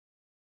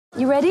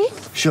You ready?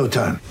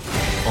 Showtime.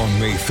 On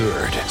May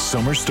 3rd,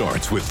 summer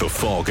starts with The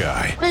Fall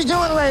Guy. Let's do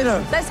it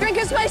later. Let's drink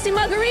a spicy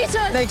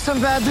margarita. Make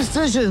some bad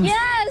decisions.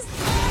 Yes!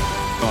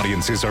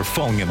 Audiences are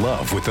falling in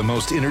love with the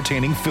most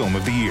entertaining film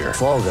of the year.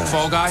 Fall Guy.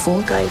 Fall Guy?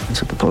 Fall guy.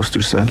 That's what the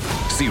poster said.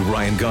 See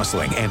Ryan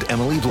Gosling and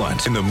Emily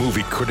Blunt in the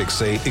movie critics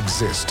say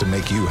exists to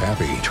make you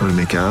happy. Trying to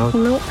make it out?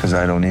 Nope. Because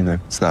I don't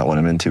either. It's not what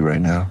I'm into right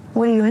now.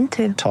 What are you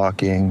into?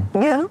 Talking.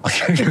 Yeah.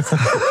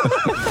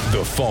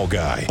 The Fall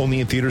Guy.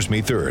 Only in theaters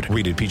May 3rd.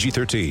 Rated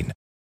PG-13.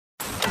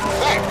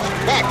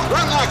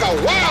 Run like a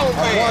wild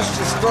man. I watched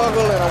you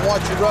struggle and I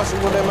watched you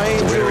wrestle with them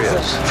angels. Here he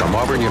is, from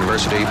Auburn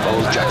University,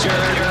 Bo Jackson.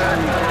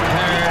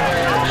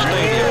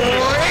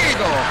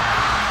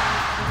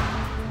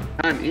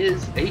 Time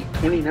is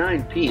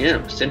 8:29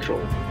 p.m. Central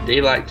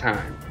Daylight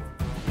Time.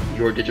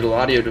 Your digital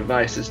audio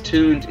device is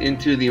tuned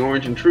into the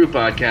Orange and True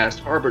podcast,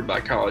 harbored by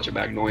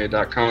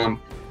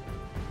collegeofmagnolia.com.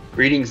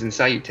 Greetings and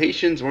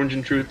salutations, Orange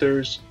and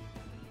Truthers.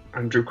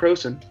 I'm Drew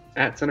Croson,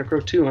 at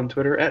SonofCrow2 on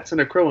Twitter, at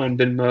SonofCrow on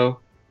Venmo.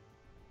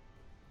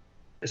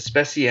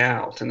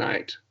 Especial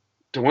tonight.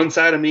 To one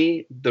side of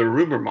me, the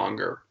rumor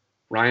monger,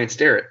 Ryan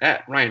Starrett,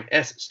 at Ryan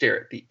S.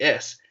 Starrett. The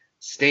S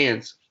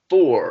stands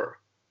for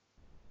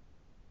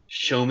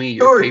Show Me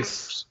Your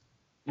Papers.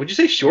 Would you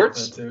say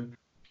shorts?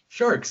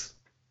 Sharks.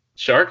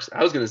 Sharks?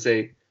 I was gonna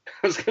say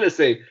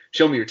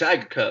Show Me Your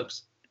Tiger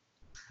Cubs.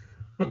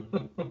 To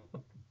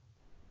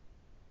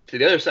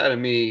the other side of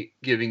me,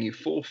 giving you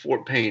full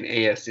Fort Payne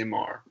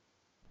ASMR.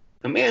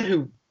 A man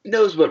who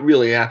knows what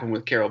really happened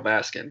with Carol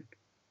Baskin.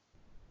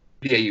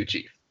 The AU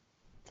chief.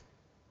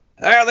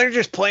 Oh, they're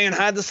just playing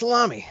hide the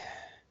salami.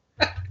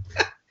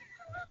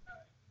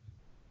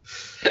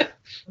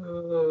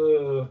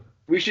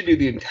 We should do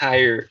the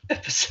entire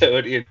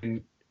episode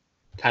in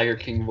Tiger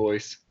King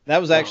voice.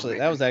 That was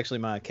actually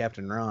my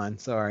Captain Ron.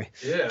 Sorry.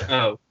 Yeah.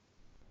 Oh,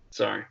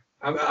 sorry.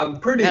 I'm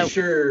pretty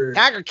sure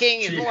Tiger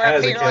King is Chief more up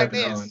has a here like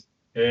captain this. on.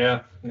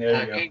 Yeah.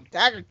 There you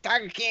go.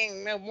 Tiger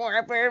King no more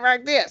up here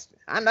like this.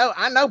 I know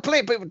plenty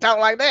of people talk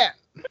like that.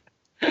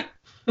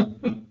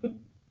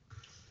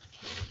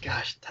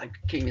 Gosh, Tiger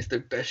King is the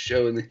best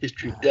show in the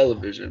history of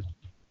television.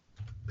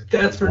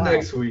 That's for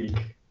next week.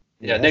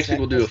 Yeah, next week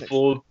we'll do a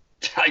full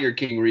Tiger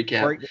King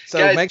recap. So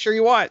Guys, make sure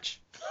you watch.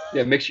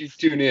 Yeah, make sure you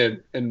tune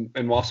in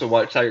and also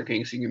watch Tiger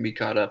King so you can be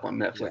caught up on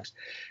Netflix.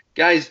 Yeah.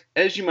 Guys,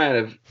 as you might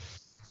have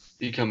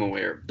become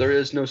aware, there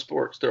is no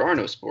sports. There are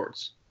no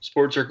sports.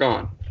 Sports are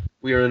gone.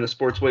 We are in a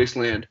sports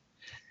wasteland.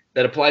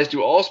 That applies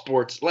to all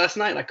sports. Last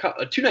night,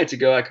 2 nights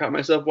ago, I caught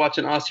myself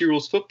watching Aussie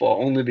Rules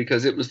football only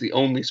because it was the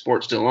only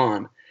sport still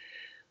on.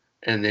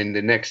 And then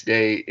the next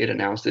day, it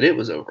announced that it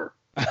was over.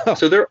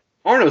 So there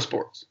are no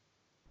sports.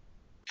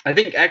 I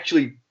think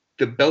actually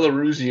the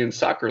Belarusian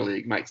soccer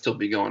league might still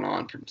be going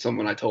on from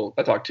someone I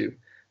talked to,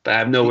 but I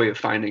have no way of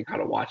finding how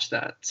to watch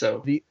that.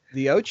 So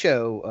the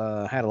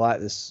Ocho had a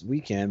lot this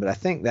weekend, but I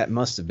think that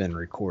must have been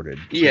recorded.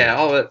 Yeah,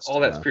 all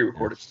that's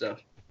pre-recorded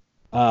stuff.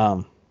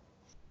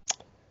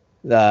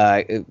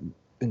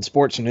 In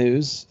sports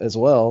news as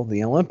well,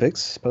 the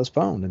Olympics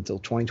postponed until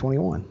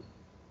 2021.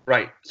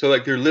 Right. So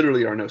there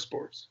literally are no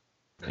sports.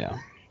 Yeah.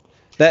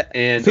 So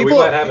we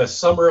might have a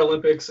Summer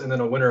Olympics and then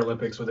a Winter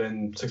Olympics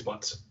within 6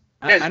 months.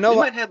 Guys, I know we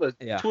might have a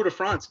Tour de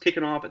France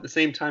kicking off at the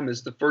same time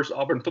as the first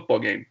Auburn football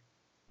game.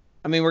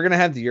 I mean, we're going to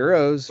have the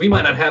Euros. We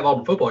might not have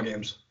Auburn football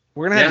games.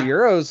 We're going to have the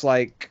Euros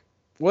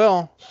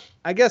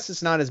I guess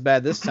it's not as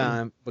bad this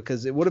time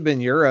because it would have been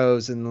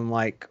Euros and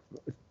then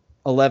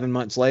 11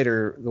 months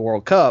later, the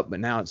World Cup,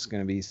 but now it's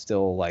going to be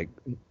still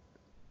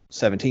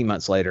 17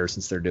 months later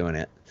since they're doing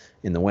it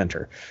in the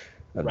winter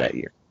of that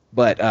year.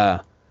 But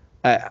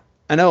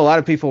I know a lot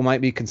of people might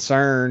be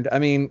concerned. I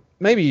mean,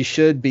 maybe you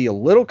should be a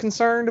little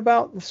concerned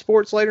about the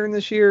sports later in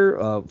this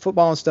year,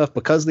 football and stuff,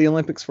 because the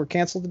Olympics were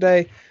canceled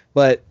today.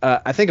 But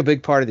I think a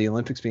big part of the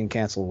Olympics being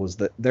canceled was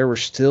that there were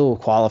still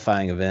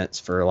qualifying events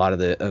for a lot of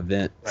the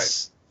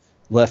events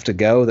left to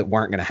go that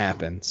weren't going to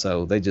happen.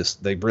 So they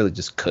really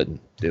just couldn't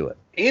do it.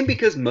 And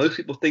because most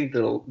people think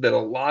that a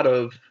lot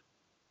of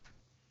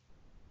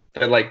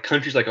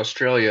countries like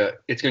Australia,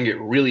 it's going to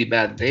get really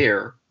bad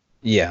there.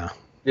 Yeah.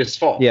 This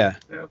fall. Yeah.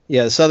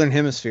 The Southern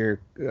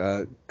Hemisphere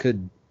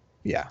could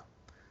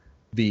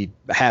be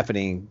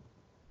happening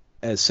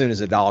as soon as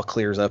it all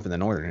clears up in the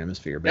Northern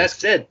Hemisphere.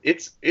 Basically.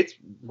 That said, it's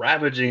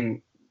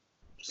ravaging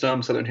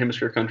some Southern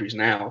Hemisphere countries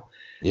now.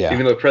 Yeah.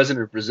 Even though the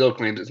president of Brazil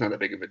claims it's not that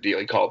big of a deal,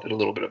 he called it a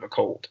little bit of a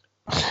cold.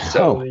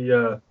 So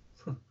I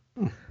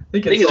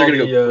think things are going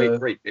to go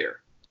great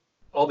there.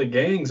 All the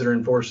gangs that are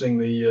enforcing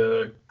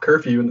the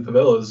curfew in the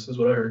favelas is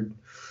what I heard.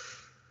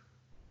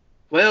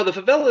 Well, the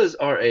favelas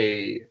are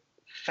a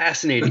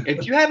fascinating.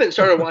 If you haven't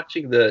started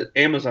watching the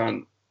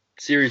Amazon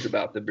series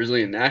about the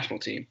Brazilian national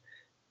team,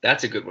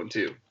 that's a good one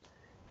too,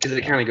 because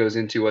it kind of goes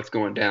into what's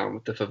going down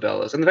with the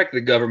favelas and the fact that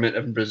the government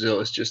of Brazil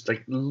is just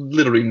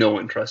literally no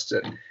one trusts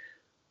it.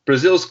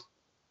 Brazil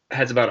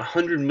has about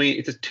 100 million.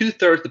 It's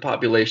 2/3 the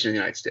population of the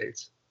United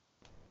States,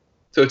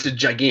 so it's a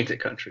gigantic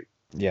country.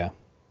 Yeah,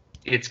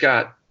 it's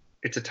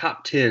a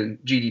top 10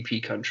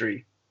 GDP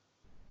country.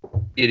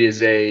 It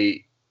is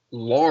a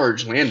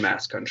large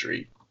landmass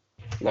country,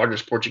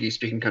 largest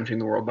Portuguese-speaking country in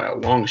the world by a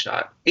long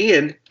shot,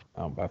 and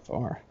by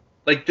far.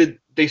 Like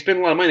they spend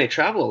a lot of money, they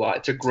travel a lot.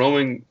 It's a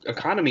growing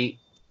economy.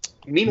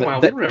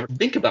 Meanwhile, we don't ever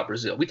think about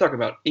Brazil. We talk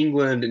about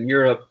England and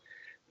Europe.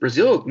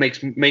 Brazil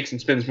makes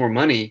and spends more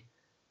money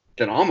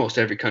than almost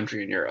every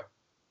country in Europe.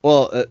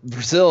 Well,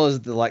 Brazil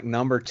is the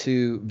number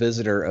 2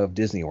 visitor of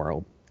Disney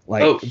World.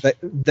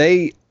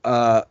 They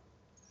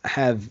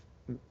have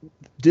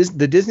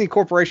the Disney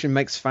Corporation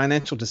makes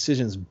financial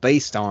decisions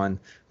based on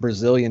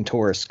Brazilian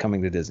tourists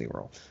coming to Disney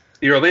World.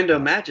 The Orlando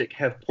Magic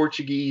have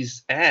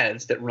Portuguese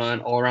ads that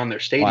run all around their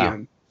stadium.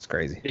 Wow, it's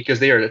crazy because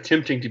they are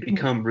attempting to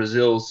become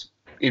Brazil's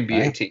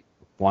NBA team.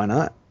 Why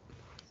not?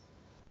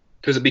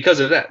 Because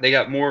of that, they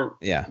got more.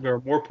 Yeah, there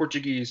are more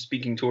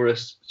Portuguese-speaking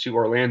tourists to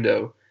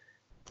Orlando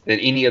than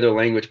any other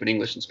language but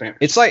English and Spanish.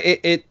 It's like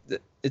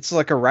it's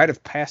like a rite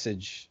of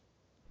passage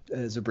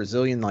as a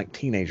Brazilian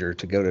teenager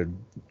to go to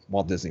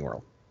Walt Disney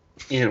World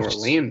in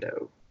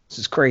Orlando. This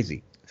is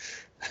crazy.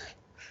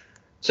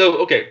 So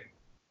okay,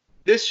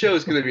 this show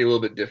is going to be a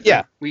little bit different.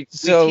 Yeah.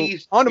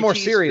 On to more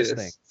serious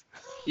things.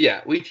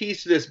 Yeah, we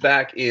teased this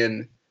back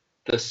in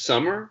the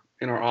summer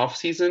in our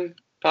off-season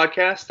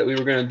podcast that we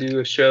were going to do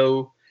a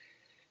show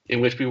in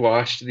which we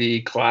watched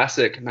the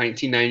classic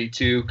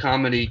 1992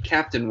 comedy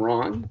Captain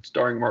Ron,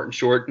 starring Martin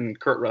Short and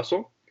Kurt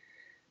Russell.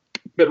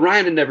 But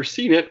Ryan had never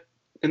seen it,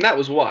 and that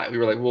was why. We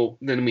were like, well,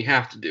 then we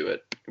have to do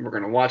it. And we're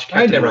going to watch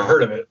Captain I'd never Ron.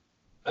 heard of it.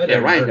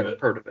 Ryan never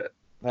heard of it.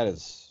 That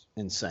is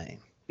insane.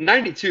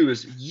 92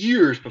 is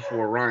years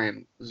before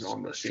Ryan was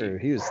on the scene. True.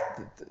 He was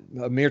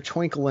a mere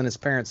twinkle in his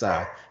parents'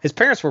 eye. His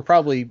parents were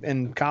probably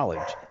in college.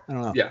 I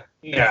don't know.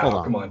 Yeah. Hold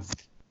on. Come on.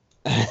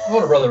 My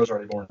older brother was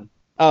already born.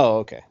 Oh,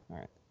 okay. All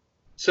right.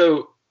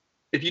 So,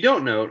 if you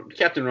don't know,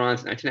 Captain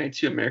Ron's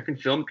 1992 American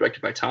film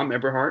directed by Tom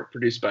Eberhardt,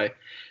 produced by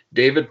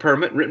David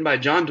Permit, and written by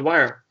John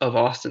Dwyer of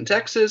Austin,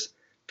 Texas,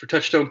 for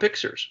Touchstone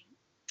Pictures.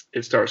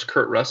 It stars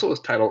Kurt Russell, is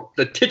titled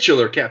The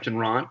Titular Captain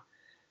Ron,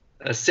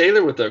 a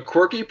sailor with a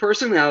quirky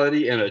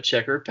personality and a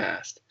checkered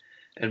past.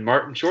 And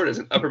Martin Short is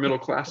an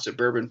upper-middle-class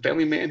suburban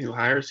family man who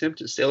hires him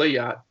to sail a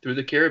yacht through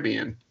the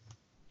Caribbean.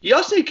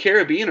 Y'all say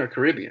Caribbean or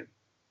Caribbean?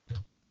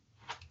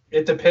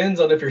 It depends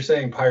on if you're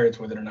saying pirates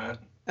with it or not.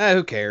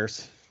 Who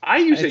cares? I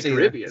usually say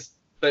Caribbean,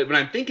 but when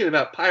I'm thinking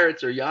about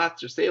pirates or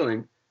yachts or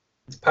sailing,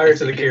 it's Pirates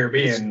of the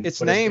Caribbean.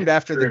 It's named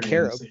after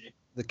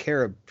the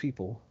Carib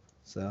people.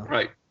 So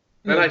right,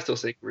 but I still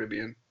say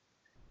Caribbean.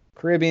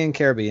 Caribbean,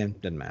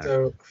 doesn't matter.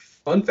 So,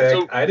 fun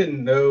fact: I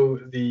didn't know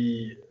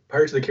the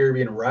Pirates of the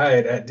Caribbean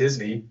ride at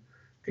Disney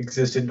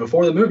existed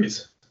before the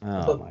movies.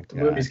 Oh my god! The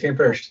movies came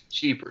first.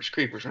 Cheapers,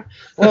 creepers, huh?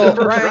 Well,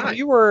 Ryan,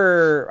 you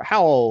were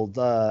how old?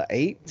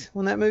 8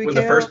 when that movie came out?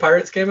 When the first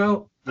Pirates came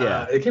out?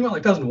 Yeah. It came out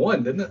like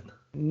 2001, didn't it?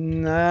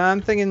 Nah,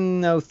 I'm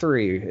thinking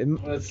 03.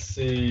 Let's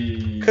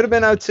see. Could have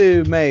been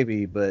 02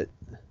 maybe, but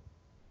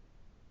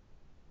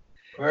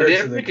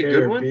Pirates of the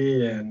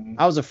Caribbean.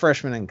 I was a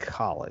freshman in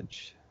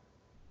college.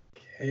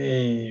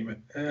 Came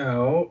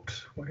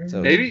out.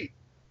 Maybe.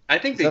 I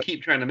think they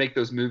keep trying to make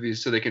those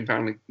movies so they can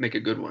finally make a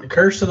good one.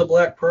 Curse of the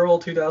Black Pearl,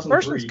 2003.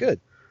 First one's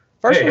good.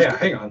 Good.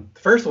 Hang on.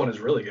 The first one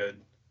is really good.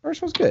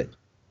 First one's good.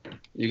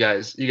 You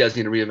guys need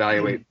to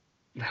reevaluate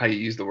how you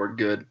use the word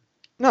good.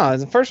 No,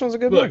 the first one's a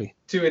good movie.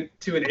 To an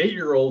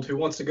 8-year-old who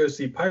wants to go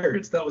see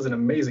pirates, that was an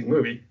amazing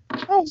movie.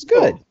 Oh, it's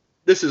good.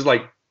 This is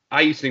like, I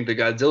used to think the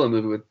Godzilla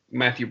movie with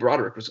Matthew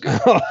Broderick was good.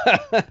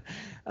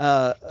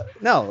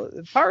 No,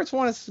 Pirates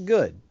 1 is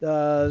good. 2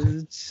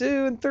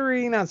 and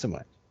 3, not so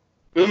much.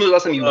 When was the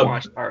last time you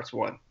watched Pirates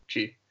 1,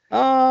 Chief?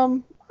 I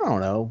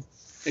don't know.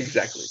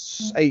 Exactly.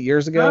 8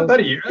 years ago.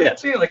 About a year. Yeah. I've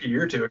seen it like a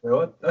year or two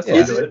ago.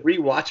 Is it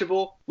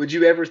rewatchable? Would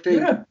you ever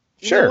think? Yeah.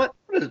 Sure. You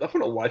know what? I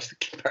want to watch the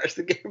Pirates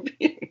of the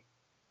Caribbean.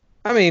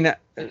 I mean,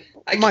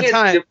 my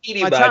time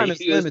is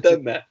limited.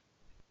 Done that.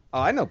 Oh,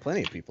 I know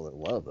plenty of people that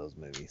love those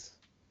movies.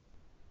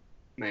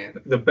 Man,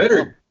 the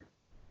better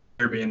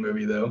Caribbean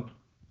movie though,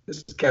 this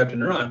is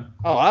Captain Ron.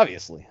 Oh,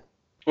 obviously.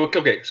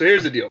 Okay, so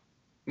here's the deal.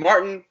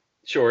 Martin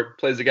Short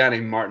plays a guy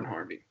named Martin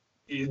Harvey.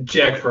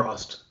 Jack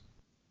Frost.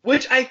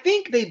 Which I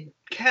think they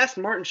cast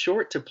Martin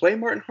Short to play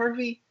Martin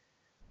Harvey.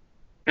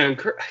 And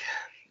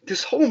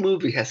this whole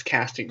movie has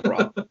casting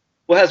problems.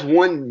 Well, it has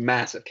one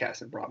massive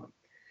casting problem.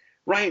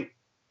 Ryan,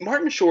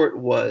 Martin Short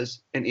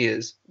was and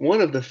is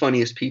one of the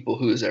funniest people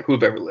who've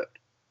ever lived.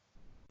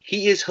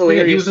 He is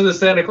hilarious. He was in the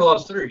Santa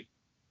Claus 3.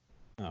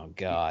 Oh,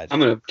 God. I'm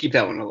going to keep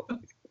that one.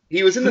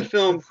 He was in the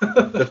film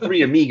The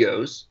Three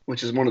Amigos,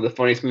 which is one of the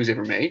funniest movies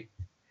ever made.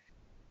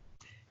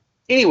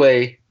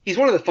 Anyway, he's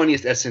one of the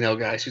funniest SNL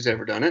guys who's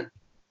ever done it.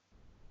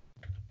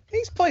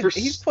 He's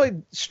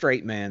played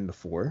straight man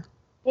before.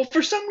 Well,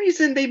 for some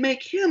reason, they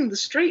make him the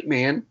straight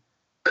man.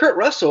 Kurt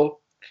Russell,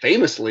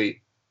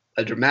 famously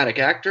a dramatic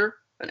actor,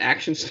 an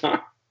action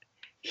star,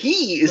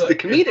 he is the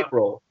comedic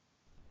role.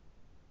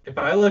 If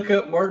I look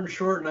up Martin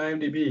Short in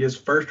IMDb, his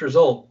first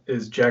result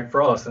is Jack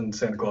Frost in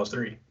Santa Claus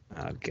 3.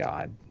 Oh,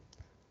 God.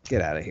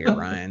 Get out of here,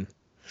 Ryan.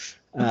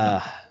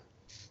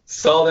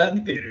 Saw that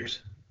in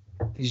theaters.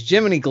 He's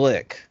Jiminy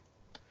Glick.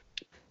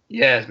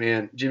 Yes,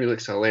 man. Jimmy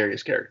Lick's a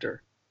hilarious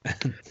character.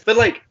 But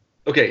like,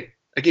 okay,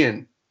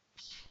 again,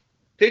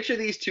 picture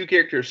these two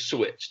characters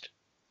switched.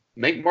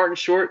 Make Martin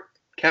Short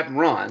Captain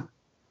Ron,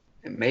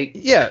 and make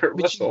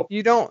Kurt Russell.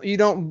 You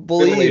don't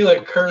believe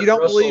like Kurt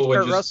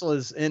Russell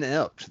is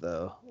inept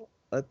though.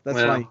 That's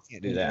why you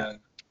can't do that.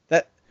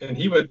 And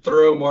he would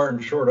throw Martin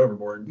Short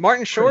overboard.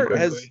 Martin Short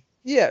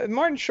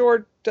Martin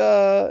Short.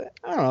 I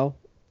don't know.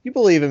 You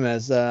believe him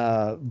as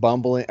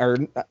bumbling or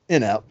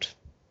inept.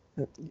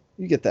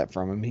 You get that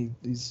from him.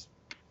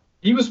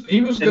 He was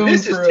going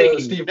for a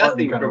Steve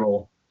Martin kind of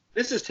role.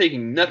 This is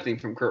taking nothing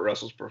from Kurt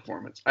Russell's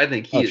performance. I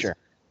think he is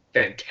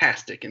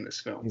fantastic in this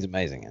film. He's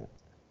amazing in it.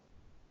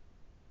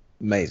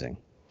 Amazing.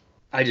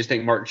 I just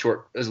think Martin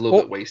Short is a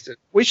little bit wasted.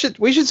 We should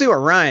see what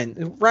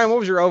Ryan. What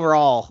was your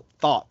overall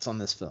thoughts on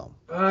this film?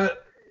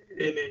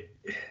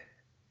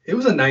 It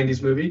was a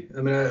 90s movie.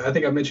 I mean, I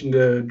think I mentioned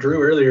to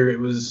Drew earlier, it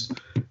was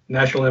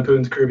National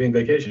Lampoon's Caribbean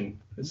Vacation.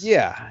 It's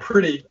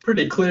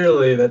pretty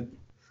clearly that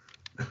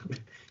you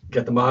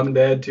got the mom and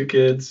dad, 2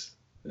 kids,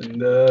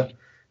 and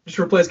just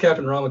replace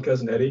Captain Ron with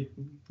Cousin Eddie.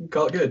 You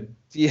call it good.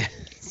 Yeah,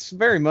 it's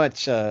very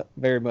much. I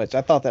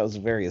thought that was a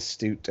very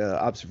astute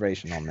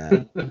observation on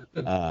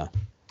that.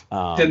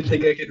 Didn't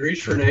think I could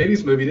reach for an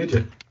 80s movie, did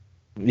you?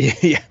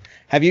 Yeah.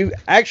 Have you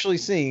actually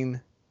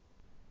seen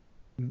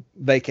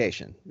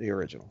Vacation, the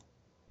original?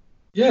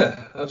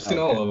 Yeah, I've seen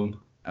all of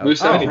them.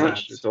 Moose Out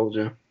Crunch, just told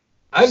you.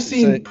 I've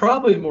seen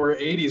probably more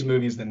 80s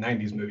movies than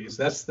 90s movies.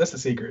 That's the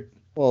secret.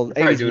 Well,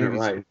 80s doing movies,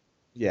 it right.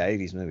 Yeah,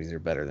 80s movies are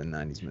better than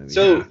 90s movies.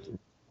 So,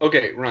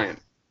 okay, Ryan,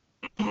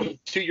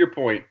 to your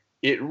point,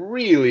 it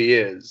really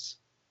is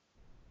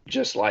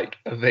just like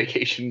a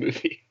vacation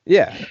movie.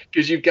 Yeah.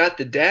 Because you've got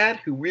the dad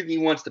who really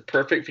wants the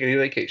perfect family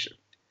vacation.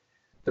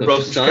 They're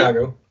both from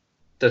Chicago.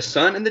 The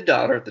son and the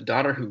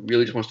daughter who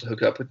really just wants to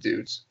hook up with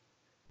dudes.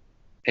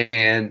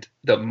 And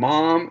the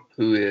mom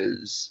who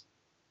is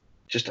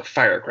just a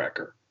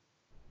firecracker.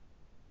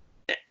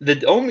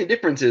 The only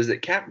difference is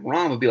that Captain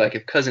Ron would be like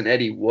if Cousin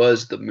Eddie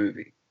was the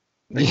movie.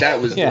 Like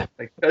that was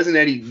like Cousin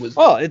Eddie was.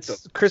 Well,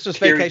 it's Christmas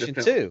Vacation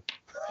too.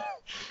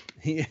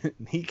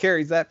 He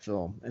carries that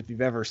film. If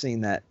you've ever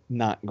seen that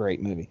not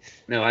great movie.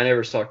 No, I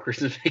never saw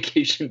Christmas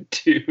Vacation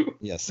 2.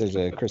 Yes, there's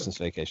a Christmas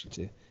Vacation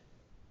 2.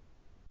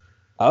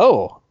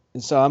 Oh,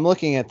 so I'm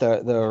looking at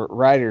the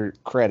writer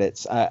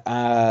credits.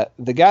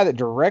 The guy that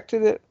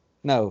directed it,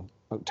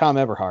 Tom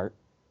Eberhardt.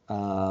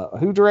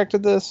 Who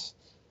directed this?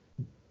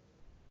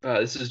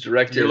 This is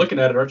directed. You're looking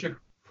at it, aren't you?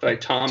 By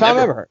Tom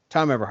Eberhardt.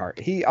 Tom Eberhardt.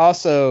 He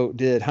also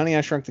did Honey,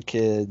 I Shrunk the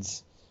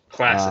Kids.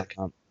 Classic.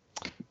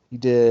 He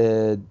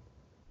did.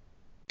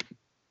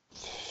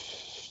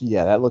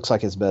 Yeah, that looks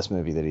like his best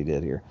movie that he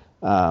did here.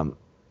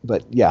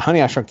 But yeah,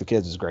 Honey, I Shrunk the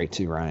Kids is great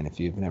too, Ryan, if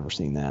you've never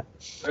seen that.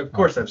 Of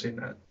course I've seen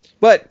that.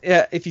 But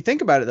if you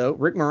think about it, though,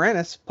 Rick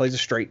Moranis plays a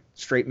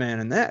straight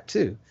man in that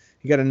too.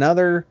 You got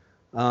another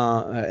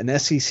an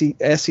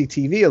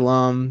SCTV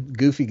alum,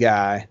 goofy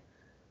guy,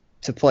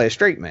 to play a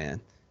straight man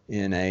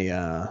in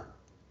a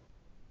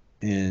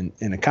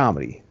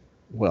comedy,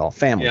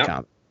 family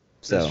comedy.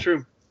 So that's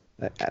true.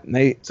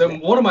 So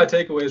one of my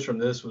takeaways from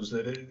this was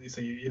that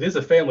it is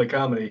a family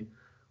comedy.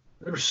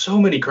 There were so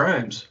many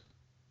crimes.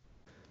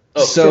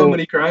 So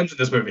many crimes in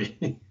this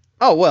movie.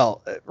 Oh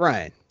well,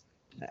 Ryan,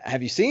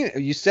 have you seen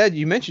it?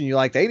 You mentioned you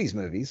liked 80s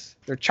movies.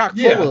 They're chock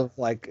full of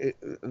like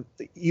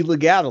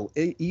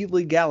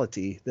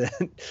illegality.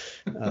 That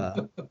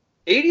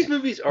 80s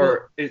movies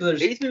are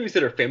 80s movies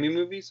that are family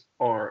movies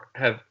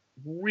have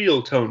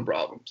real tone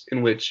problems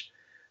in which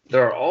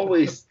there are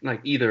always like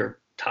either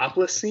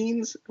topless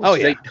scenes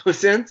which make no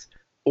sense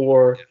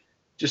or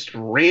just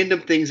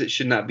random things that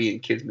should not be in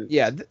kids movies.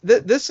 Yeah,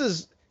 this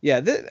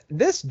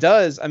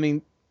does. I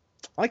mean,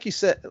 like you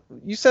said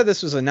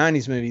this was a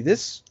 90s movie.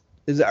 This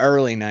is an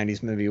early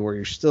 90s movie where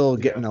you're still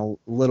getting a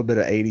little bit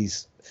of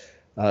 80s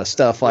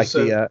stuff, like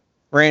the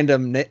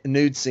random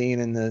nude scene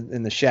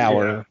in the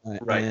shower. Yeah,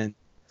 right. And,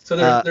 so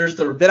there's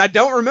the that I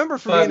don't remember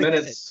from 5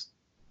 minutes.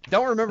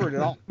 Don't remember it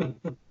at all.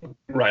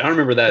 Right, I don't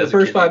remember that. The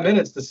first 5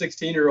 minutes, the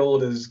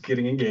 16-year-old is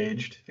getting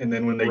engaged, and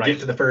then when they get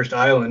to the first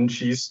island,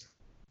 she's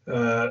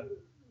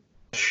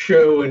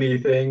show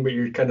anything, but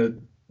you're kind of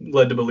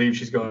led to believe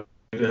she's going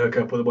to hook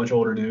up with a bunch of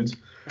older dudes.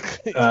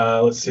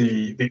 Let's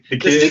see, the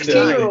kid,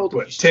 16-year-old,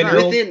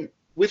 10-year-old,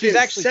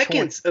 within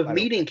seconds of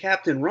meeting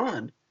Captain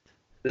Ron,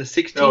 the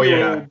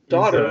 16-year-old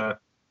daughter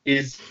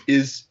is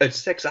a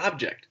sex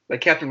object.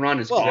 Like Captain Ron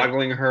is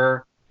ogling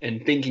her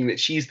and thinking that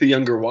she's the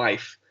younger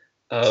wife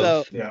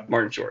of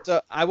Martin Short.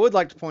 So I would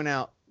like to point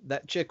out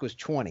that chick was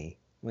 20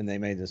 when they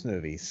made this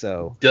movie.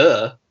 So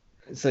duh.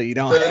 So you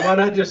don't. So why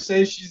not just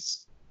say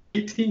she's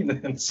 18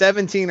 then?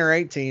 17 or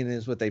 18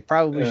 is what they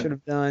probably should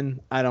have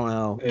done. I don't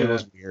know. It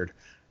was weird.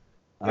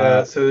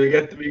 So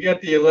we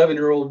got the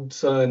 11-year-old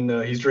son.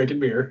 He's drinking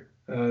beer.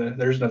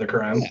 There's another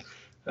crime.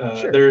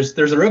 Sure. There's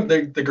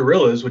the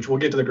gorillas, which we'll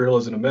get to the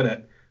gorillas in a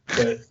minute.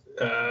 But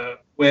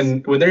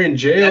when they're in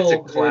jail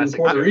in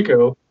Puerto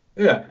Rico,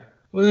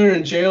 when they're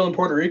in jail in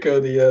Puerto Rico,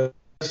 the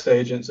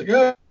agent's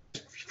like,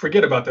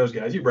 forget about those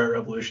guys. You brought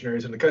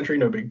revolutionaries in the country,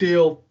 no big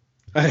deal.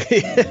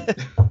 I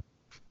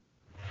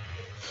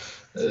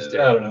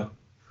don't know.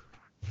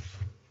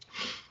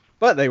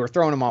 But they were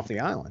throwing him off the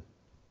island.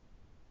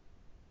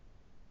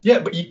 Yeah,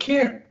 but you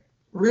can't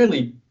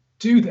really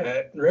do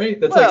that, right?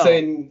 That's like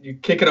saying you're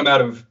kicking them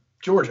out of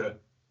Georgia.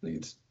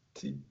 It's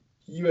a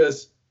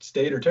U.S.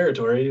 state or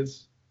territory.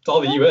 It's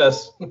all the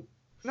U.S.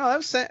 No,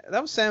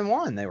 that was San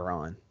Juan they were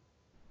on.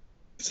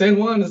 San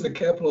Juan is the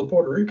capital of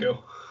Puerto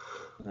Rico.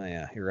 Oh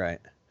yeah, you're right.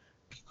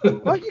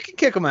 Well, you can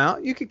kick them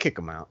out. You can kick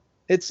them out.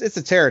 It's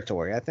a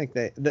territory. I think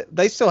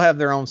they still have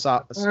their own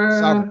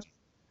sovereignty.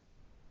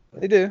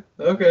 They do.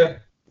 Okay.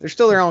 They're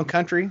still their own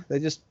country. They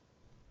just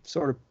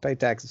sort of pay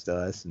taxes to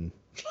us, and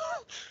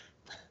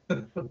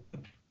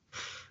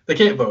they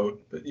can't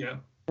vote, but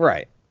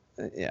right.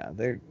 Yeah,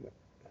 they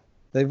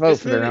vote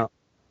for their own.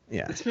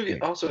 Yeah. This movie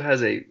also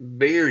has a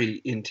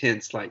very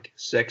intense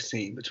sex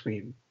scene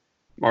between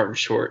Martin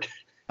Short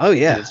and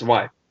his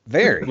wife.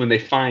 Very. When they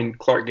find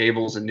Clark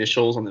Gable's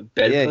initials on the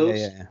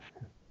bedpost. Yeah.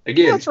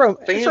 Again, it's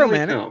romantic.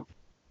 Film.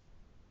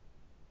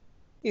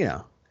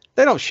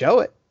 They don't show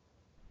it.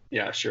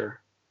 Yeah,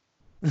 sure.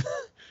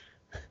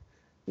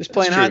 Just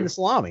playing hide in the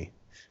salami.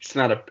 It's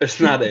not a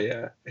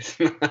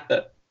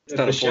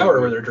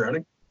shower where they're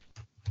drowning.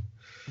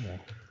 Yeah.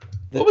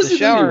 What was the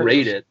shower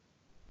rated?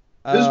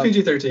 It was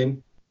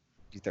PG-13.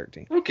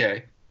 PG-13.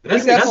 Okay.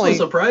 That's what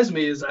surprised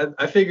me is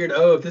I figured,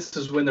 if this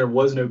is when there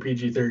was no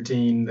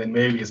PG-13, then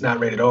maybe it's not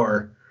rated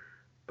R.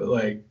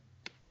 But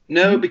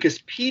no, because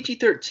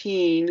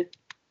PG-13.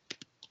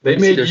 They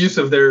made use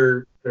of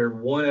their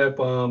one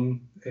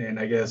F-bomb and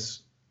I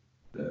guess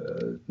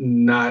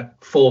not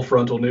full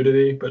frontal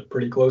nudity, but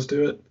pretty close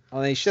to it.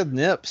 Oh, they showed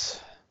nips.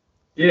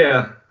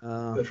 Yeah,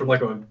 from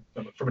a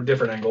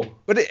different angle.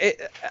 But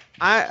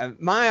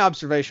my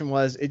observation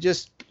was it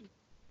just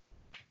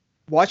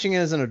watching it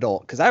as an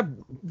adult, because I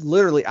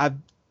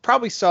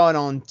probably saw it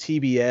on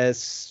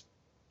TBS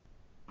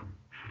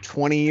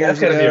 20 years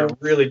ago. That's gotta be a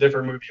really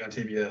different movie on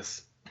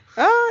TBS.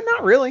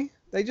 Not really.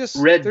 They just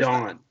Red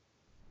Dawn.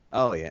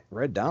 Oh yeah,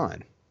 Red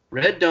Dawn.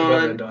 Red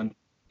Dawn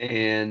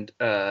and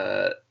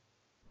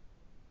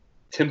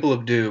Temple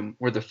of Doom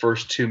were the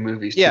first two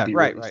movies to be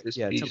released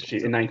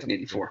in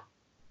 1984.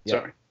 Yep.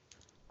 Sorry.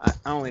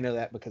 I only know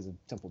that because of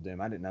Temple of Doom.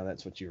 I didn't know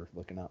that's what you were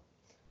looking up.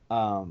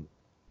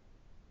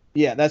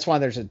 Yeah, that's why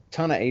there's a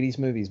ton of 80s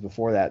movies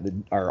before that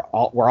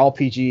were all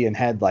PG and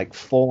had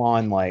full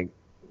on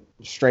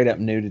straight up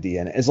nudity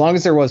in it. As long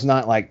as there was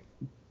not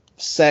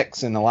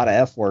sex and a lot of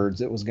F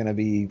words, it was going to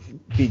be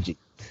PG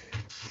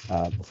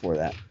before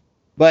that.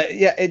 But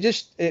yeah,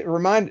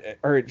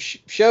 it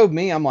showed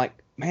me, I'm like,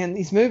 man,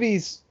 these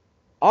movies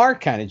are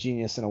kind of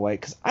genius in a way,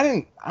 because all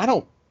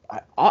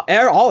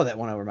of that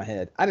went over my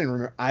head. I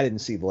didn't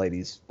see the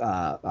lady's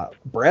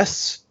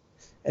breasts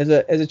as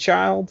a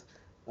child,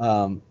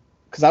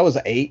 because I was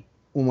 8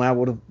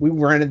 when we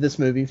rented this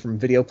movie from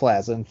Video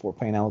Plaza in Fort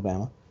Payne,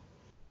 Alabama.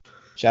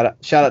 Shout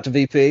out to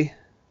VP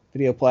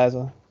Video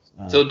Plaza.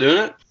 Still doing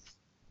it?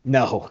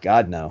 No,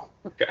 God no.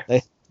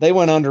 Okay. They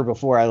went under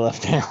before I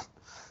left town.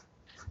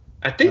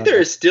 I think there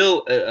is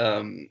still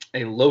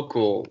a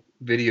local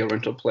video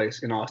rental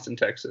place in Austin,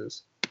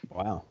 Texas.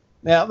 Wow.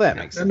 Yeah, that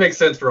makes sense. That makes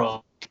sense for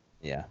all.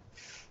 Yeah.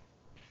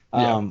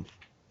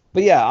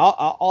 But yeah,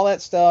 all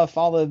that stuff,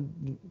 all the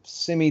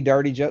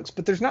semi-dirty jokes,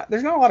 but there's not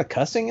a lot of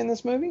cussing in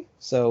this movie,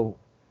 so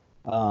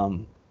yeah,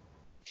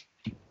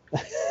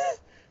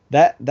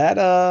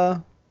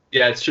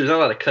 it's true. There's not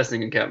a lot of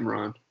cussing in Captain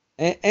Ron.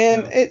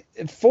 And it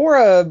for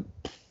a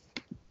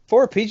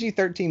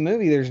PG-13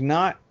 movie, there's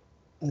not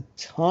a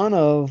ton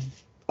of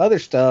other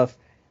stuff.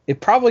 It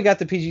probably got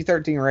the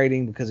PG-13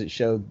 rating because it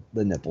showed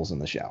the nipples in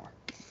the shower.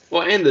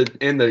 Well, and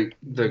the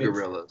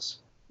gorillas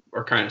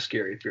are kind of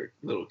scary if you're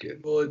a little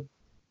kid. Well,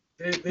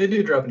 they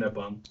do drop an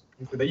F-bomb.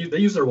 They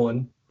use their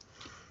one.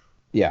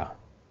 Yeah.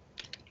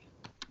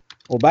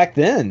 Well, back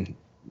then,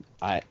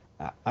 I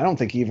don't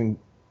think you even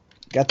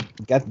got to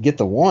get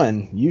the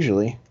one.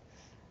 Usually,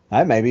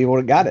 I maybe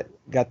would have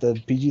got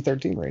the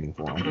PG-13 rating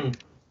for him.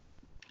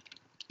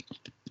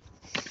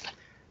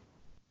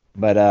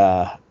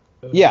 But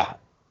yeah,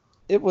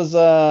 it was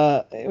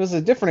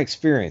a different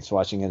experience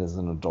watching it as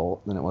an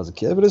adult than it was a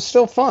kid, but it's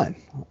still fun.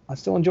 I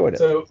still enjoyed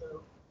it.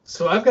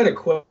 So I've got a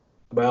question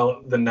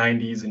about the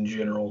 90s in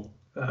general.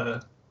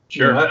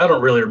 Sure. I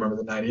don't really remember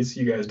the 90s.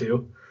 You guys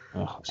do.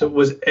 Oh, so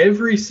was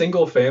every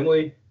single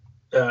family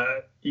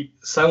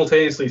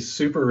simultaneously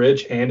super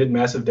rich and in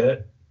massive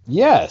debt?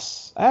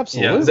 Yes,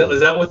 absolutely. Yeah, is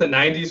that what the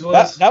 90s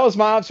was? That was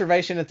my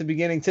observation at the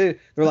beginning too.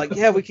 They're like,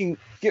 yeah, we can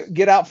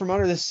get out from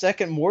under this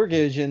second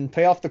mortgage and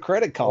pay off the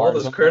credit cards.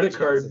 All this credit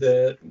card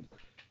debt.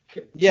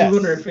 Yes.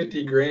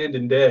 $250,000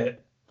 in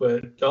debt,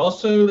 but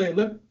also they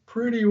look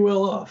pretty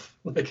well off.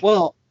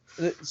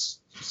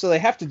 So they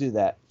have to do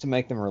that to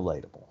make them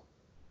relatable.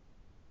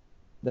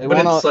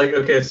 It's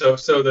okay, so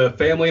the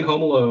family in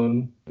Home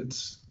Alone,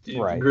 it's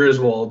right.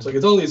 Griswold.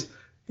 It's all these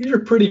are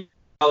pretty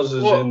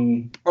houses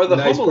in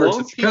nice parts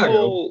of Chicago.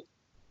 People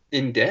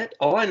in debt?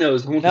 All I know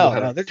is Home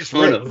Alone they're just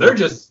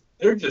they're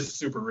They're just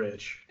super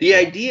rich. The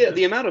idea,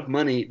 the amount of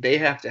money they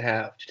have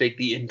to take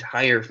the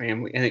entire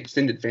family and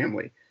extended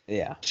family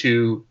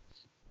to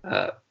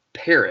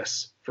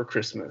Paris for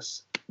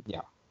Christmas.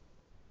 Yeah.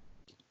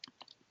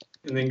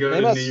 And then go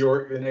to New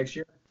York the next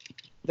year.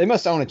 They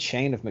must own a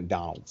chain of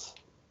McDonald's.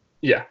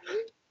 Yeah.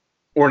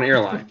 Or an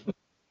airline.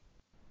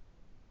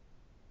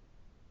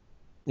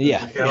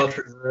 Yeah. The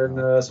Calters are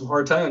in some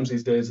hard times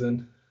these days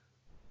then.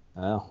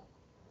 Oh,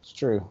 it's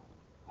true.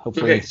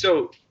 Hopefully. Okay,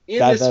 so in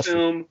this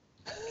film,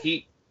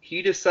 he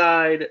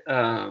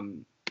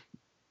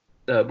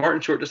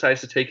Martin Short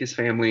decides to take his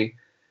family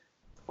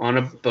on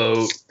a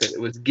boat that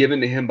was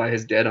given to him by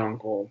his dead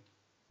uncle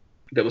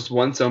that was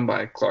once owned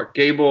by Clark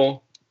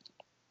Gable.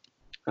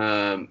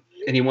 And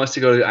he wants to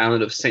go to the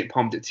island of Saint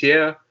Pomme de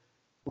Terre,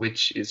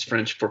 which is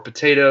French for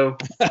potato.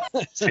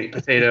 Saint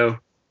Potato.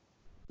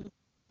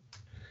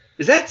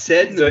 Is that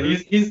said?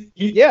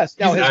 Yes.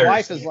 No,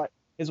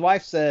 his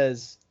wife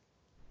says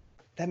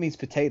that means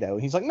potato.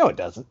 And he's like, no, it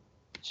doesn't.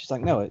 She's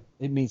like, no,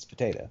 it means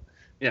potato.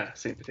 Yeah,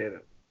 Saint Potato.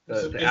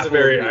 It's a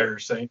very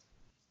Irish saint.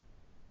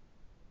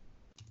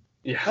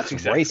 Yeah, that's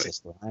exactly.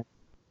 Racist, right?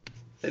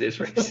 That is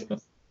racist.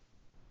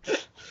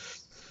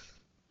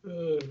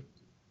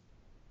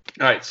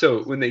 All right,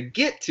 so when they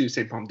get to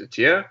Saint Pomme de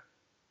Terre,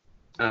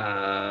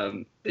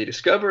 they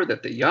discover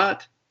that the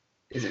yacht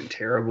is in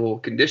terrible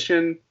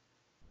condition.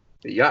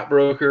 The yacht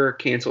broker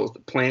cancels the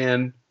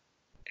plan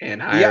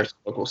and hires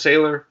a local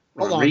sailor,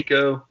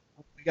 Rico.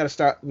 We gotta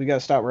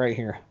stop right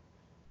here.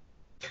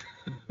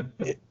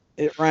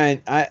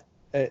 Ryan,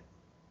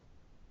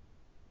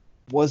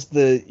 was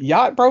the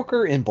yacht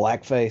broker in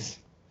blackface?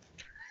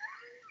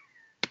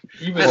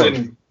 He was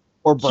in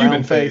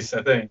brown face,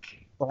 I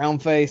think. Brown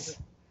face.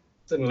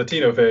 It's in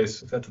Latino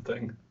face, if that's a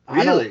thing.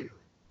 Really?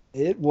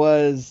 It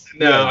was.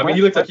 No, I mean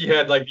he looked like he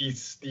had like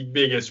the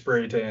biggest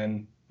spray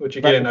tan, which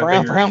again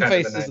brown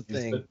face is a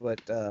thing,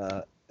 but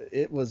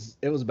it was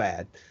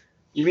bad.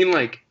 You mean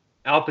like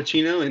Al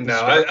Pacino in?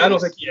 No, I don't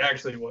think he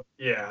actually was.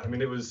 Yeah, I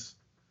mean it was.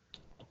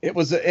 It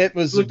looked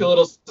a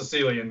little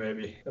Sicilian,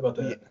 maybe. How about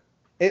that?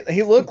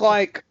 He looked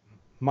like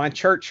my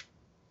church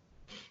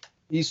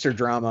Easter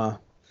drama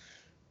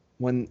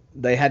when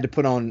they had to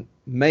put on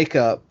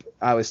makeup.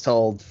 I was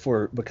told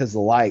because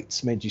the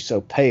lights made you so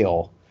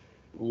pale.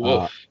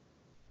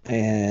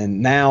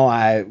 And now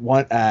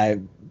I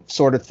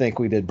sort of think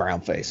we did brown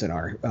face in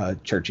our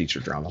church Easter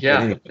drama. Yeah,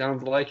 anyway.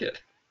 Sounds like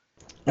it.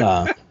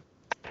 But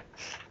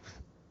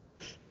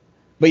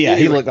yeah,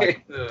 he looked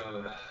like.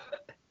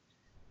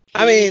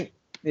 I mean,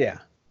 yeah.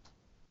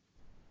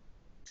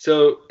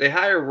 So they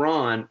hire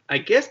Ron, I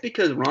guess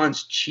because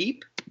Ron's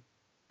cheap.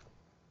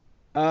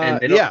 And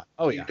they don't,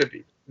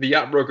 the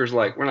yacht broker's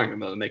like, we're not going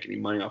to be able to make any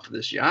money off of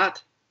this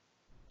yacht.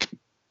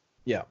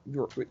 Yeah.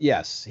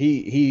 Yes.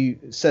 He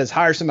says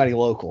hire somebody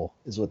local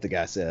is what the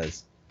guy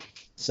says.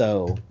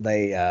 So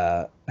they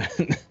the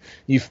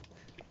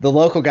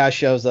local guy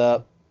shows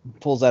up,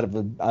 pulls out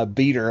of a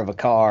beater of a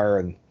car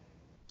and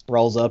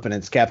rolls up, and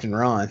it's Captain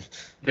Ron.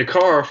 The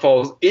car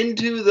falls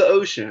into the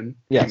ocean,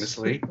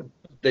 famously.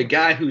 The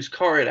guy whose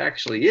car it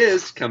actually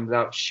is comes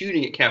out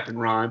shooting at Captain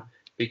Ron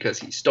because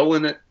he's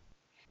stolen it.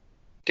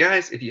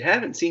 Guys, if you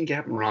haven't seen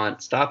Captain Ron,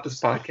 stop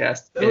this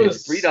podcast.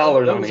 It's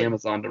 $3 on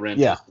Amazon to rent.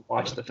 Yeah.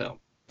 Watch the film.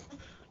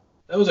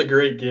 That was a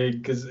great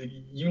gig because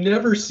you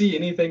never see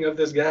anything of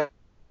this guy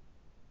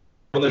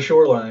on the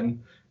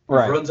shoreline.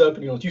 Right. He runs up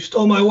and he goes, "You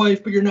stole my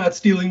wife, but you're not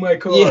stealing my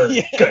car."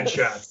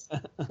 Gunshots.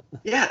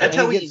 Yeah, that's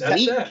how he meets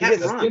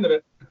Captain Ron.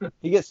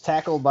 He gets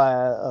tackled by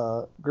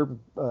a group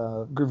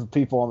of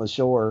people on the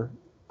shore.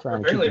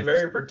 Apparently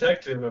very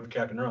protective of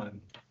Captain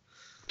Ron.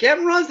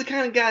 Captain Ron's the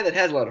kind of guy that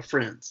has a lot of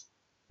friends.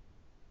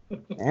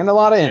 And a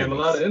lot of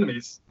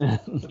enemies.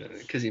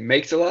 Because he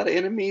makes a lot of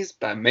enemies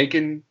by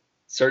making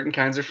certain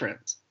kinds of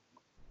friends.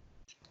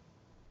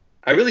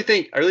 I really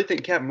think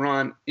Captain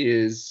Ron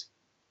is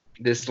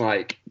this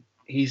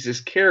he's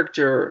this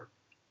character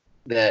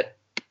that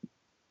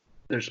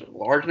there's a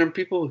large number of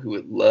people who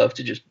would love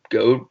to just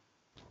go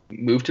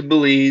move to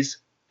Belize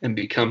and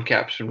become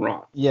Captain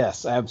Ron.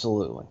 Yes,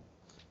 absolutely.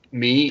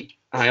 Me,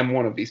 I am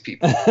one of these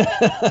people.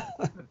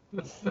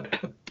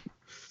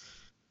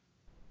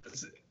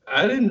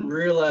 I didn't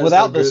realize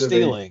without the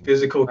stealing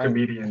physical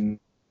comedian.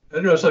 I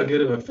didn't realize how good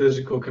of a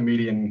physical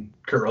comedian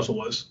Kurt Russell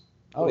was.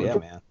 Oh yeah,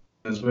 man.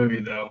 In this movie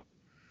though,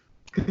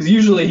 because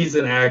usually he's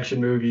in action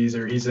movies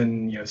or he's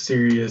in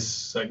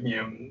serious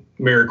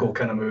miracle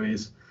kind of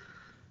movies,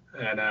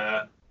 and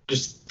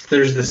just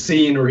there's the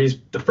scene where he's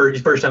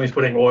first time he's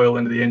putting oil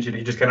into the engine,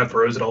 he just kind of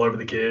throws it all over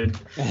the kid.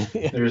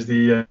 There's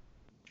the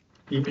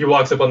he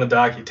walks up on the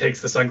dock, he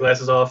takes the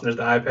sunglasses off, and there's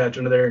the eye patch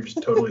under there, and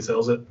just totally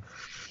sells it.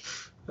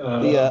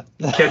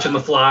 Catching the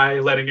fly,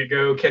 letting it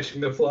go,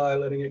 catching the fly,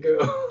 letting it go.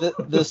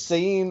 the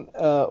scene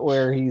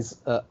where he's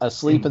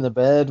asleep in the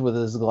bed with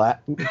his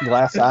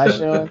glass eye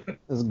showing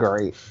is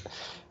great.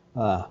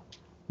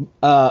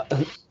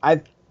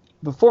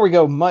 Before we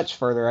go much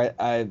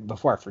further,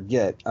 before I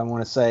forget, I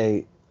want to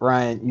say,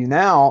 Ryan, you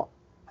now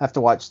have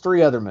to watch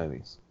 3 other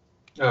movies.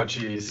 Oh,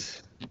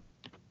 jeez.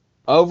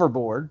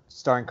 Overboard,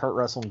 starring Kurt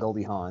Russell and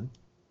Goldie Hawn.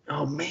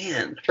 Oh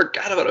man,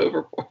 forgot about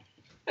Overboard.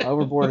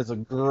 Overboard is a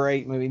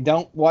great movie.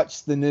 Don't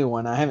watch the new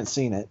one. I haven't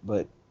seen it,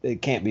 but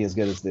it can't be as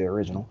good as the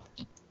original.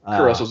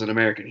 Kurt Russell's an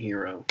American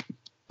hero.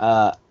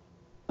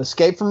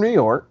 Escape from New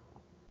York.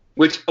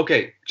 Which,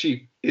 okay,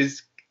 Chief,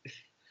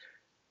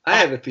 I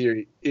have a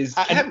theory. Is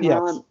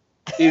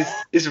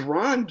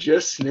Ron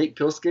just Snake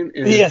Plissken?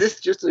 And is this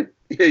just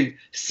a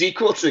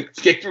sequel to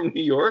Escape from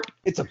New York?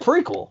 It's a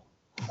prequel.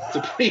 It's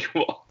a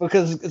prequel.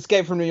 Because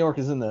Escape from New York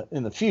is in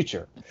the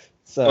future.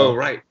 So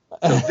right.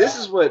 So this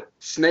is what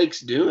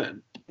Snake's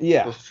doing.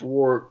 Yeah.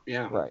 Before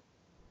Right.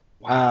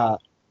 Wow.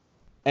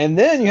 And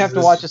then you have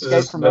to watch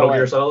Escape from Metal LA.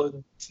 Gear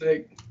Solid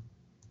Snake.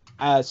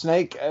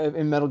 Snake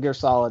in Metal Gear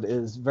Solid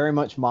is very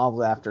much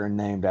modeled after and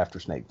named after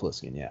Snake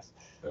Plissken, yes.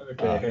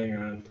 Okay, hang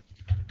on.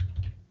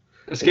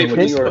 Escape from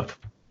New York,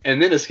 and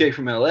then Escape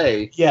from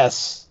LA.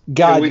 Yes.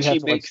 God, you have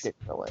to watch Escape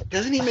from LA.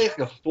 Doesn't he make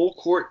a full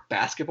court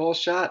basketball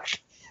shot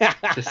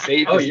to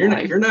save his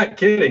life? You're not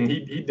kidding.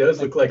 He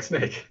does look like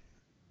Snake.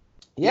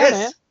 Yeah,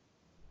 man.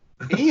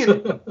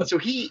 And so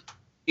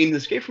in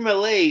Escape from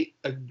LA,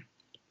 a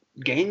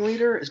gang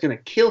leader is going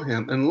to kill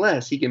him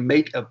unless he can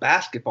make a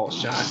basketball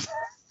shot.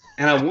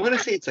 And I want to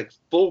say it's like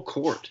full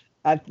court.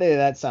 I think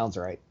that sounds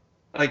right.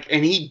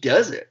 And he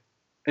does it.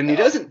 And he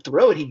doesn't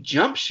throw it, he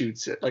jump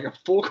shoots it like a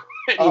full court,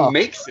 and he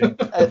makes it.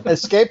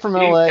 Escape from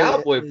LA.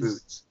 Cowboy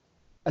boots.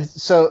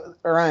 So,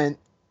 Ryan,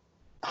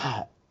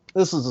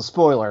 this is a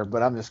spoiler,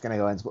 but I'm just going to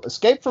go ahead and spoil.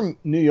 Escape from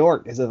New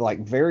York is a like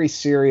very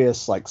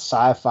serious, like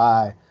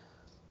sci-fi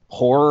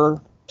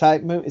horror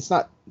type movie. It's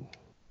not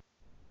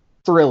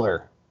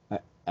thriller,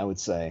 I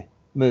would say,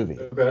 movie.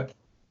 Okay.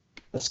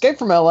 Escape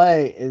from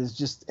LA is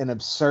just an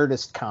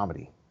absurdist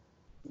comedy.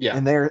 Yeah.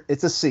 And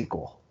it's a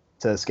sequel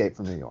to Escape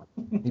from New York.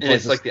 And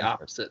it's like the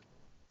opposite.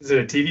 Is it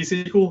a TV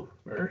sequel?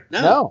 Or?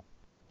 No.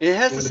 It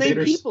has the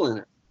same people in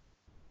it.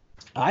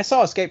 I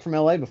saw Escape from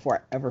LA before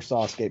I ever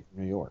saw Escape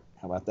from New York.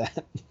 How about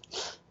that?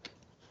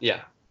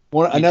 Yeah.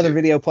 Another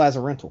Video Plaza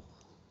rental.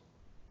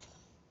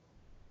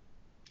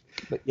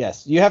 But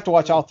yes, you have to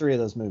watch all three of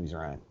those movies,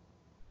 Ryan.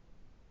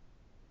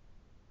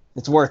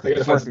 It's worth it. I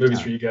gotta find some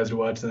movies for you guys to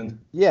watch then.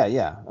 Yeah,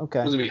 okay.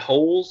 There's gonna be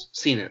Holes,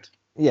 seen it.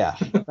 Yeah,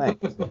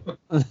 thanks.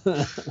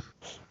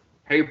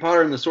 Harry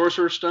Potter and the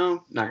Sorcerer's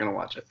Stone, not gonna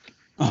watch it.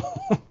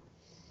 Are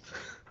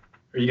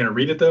you gonna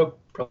read it though?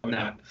 Probably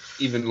not.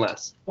 Even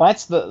less.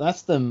 That's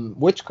the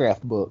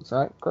witchcraft books,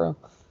 right, Crow?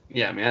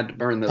 Yeah, I mean, I had to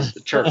burn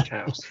the church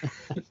house.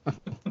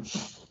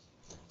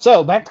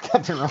 So back to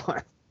Captain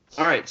Ron.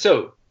 All right,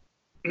 so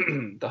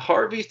the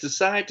Harveys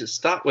decide to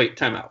stop. Wait,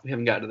 time out. We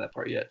haven't gotten to that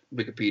part yet.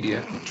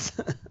 Wikipedia.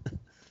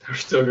 We're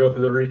still going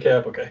through the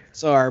recap. Okay.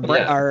 So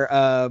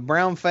our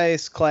brown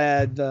face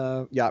clad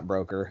yacht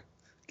broker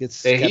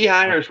he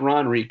hires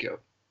Ron Rico,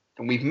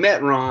 and we've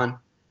met Ron.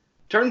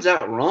 Turns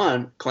out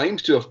Ron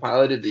claims to have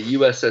piloted the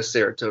USS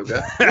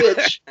Saratoga,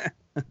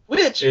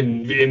 which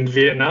in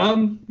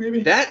Vietnam,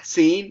 maybe. That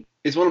scene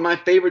is one of my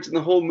favorites in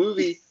the whole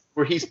movie,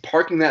 where he's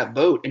parking that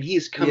boat and he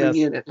is coming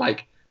in at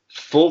like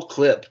full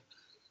clip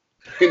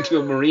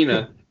into a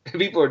marina, and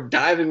people are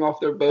diving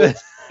off their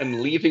boats and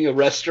leaving a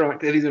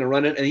restaurant that he's going to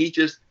run in, and he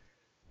just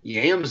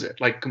yams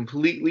it, like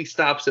completely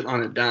stops it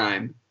on a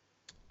dime,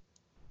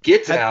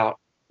 gets out,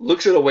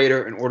 looks at a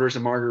waiter and orders a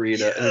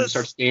margarita, and then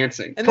starts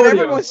dancing. And then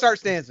everyone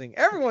starts dancing.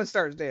 Everyone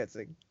starts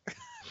dancing.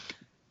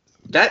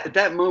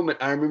 That moment,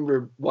 I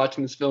remember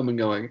watching this film and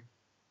going,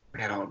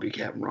 man, I want to be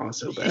Captain Ron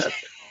so bad.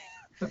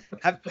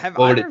 Have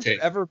either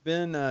ever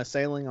been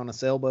sailing on a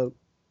sailboat?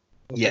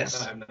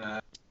 Yes.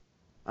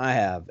 I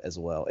have as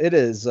well. It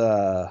is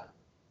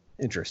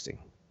interesting.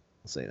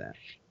 I'll say that.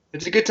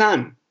 It's a good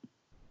time.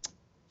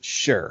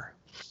 Sure.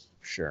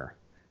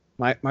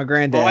 My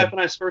granddad. My wife and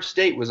I's first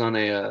date was on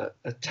a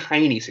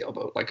tiny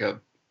sailboat, like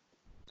a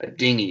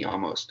dinghy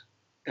almost.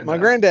 And my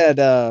granddad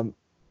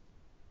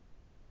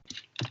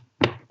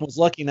was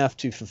lucky enough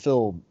to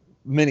fulfill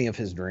many of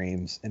his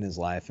dreams in his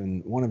life,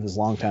 and one of his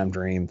longtime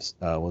dreams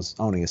was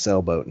owning a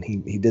sailboat, and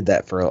he did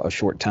that for a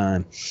short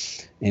time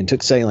and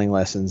took sailing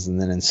lessons, and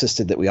then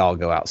insisted that we all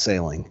go out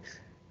sailing.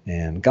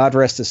 And God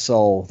rest his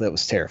soul, that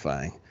was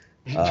terrifying.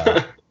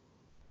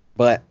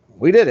 But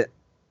we did it,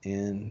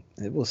 and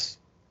it was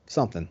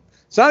something.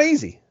 It's not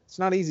easy. It's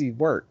not easy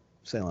work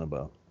sailing a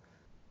boat.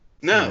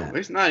 No,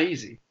 it's not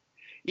easy.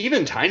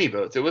 Even tiny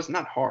boats, it was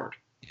not hard.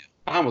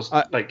 I almost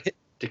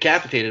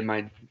decapitated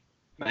my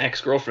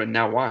ex-girlfriend,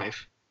 now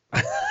wife.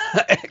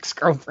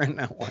 Ex-girlfriend,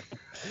 now wife.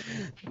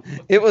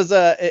 It was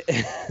the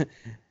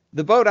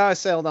boat I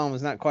sailed on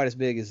was not quite as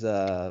big as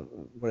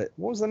what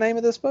was the name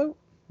of this boat?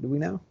 Do we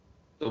know?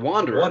 The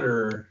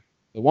Wanderer.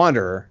 The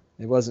Wanderer.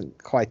 It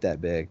wasn't quite that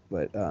big,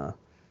 but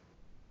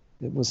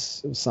it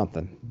was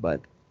something. But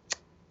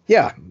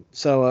yeah,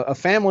 so a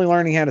family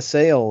learning how to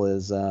sail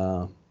is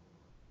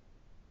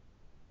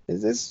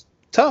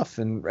tough,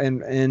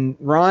 and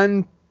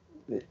Ron,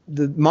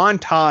 the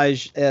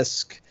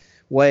montage-esque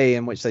way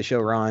in which they show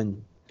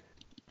Ron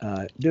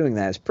doing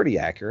that is pretty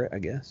accurate, I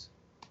guess.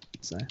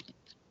 So.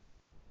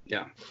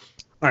 Yeah.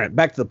 All right,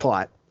 back to the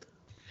plot.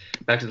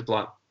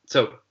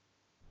 So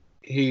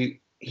he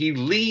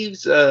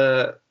leaves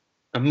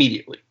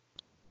immediately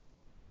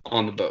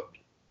on the boat,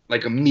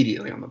 like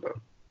immediately on the boat,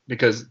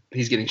 because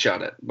he's getting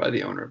shot at by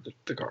the owner of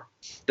the car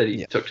that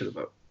he took to the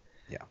boat.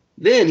 Yeah.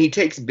 Then he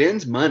takes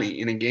Ben's money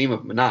in a game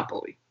of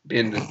Monopoly.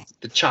 Ben,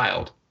 the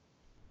child,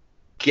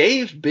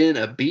 gave Ben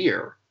a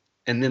beer,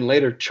 and then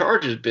later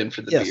charges Ben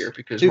for the beer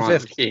because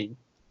Ron's king.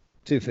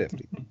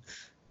 $2.50.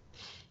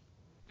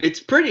 It's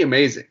pretty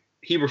amazing.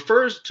 He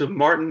refers to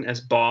Martin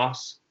as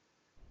boss,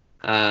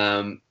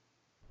 but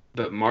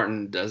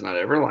Martin does not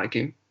ever like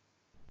him.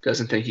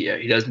 Doesn't think he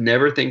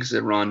never thinks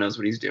that Ron knows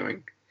what he's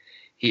doing.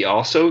 He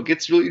also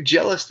gets really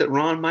jealous that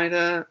Ron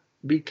might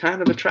be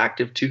kind of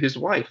attractive to his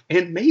wife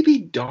and maybe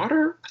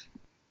daughter.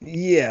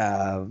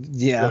 Yeah.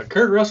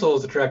 Kurt Russell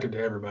is attractive to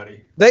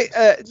everybody.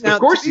 Now, of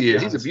course he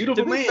is. He's a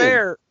beautiful man.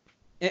 Fair,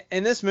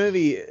 in this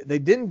movie, they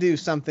didn't do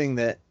something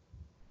that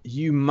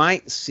you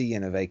might see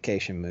in a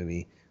vacation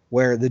movie,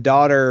 where the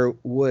daughter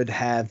would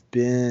have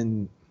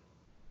been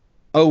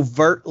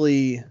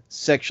overtly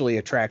sexually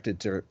attracted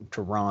to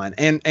Ron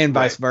and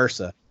vice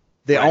versa.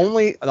 The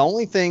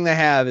only thing they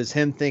have is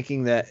him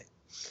thinking that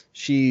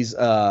she's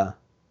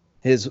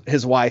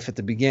his wife at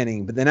the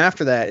beginning, but then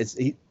after that,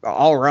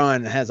 all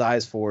Ron has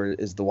eyes for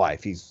is the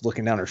wife. He's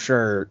looking down her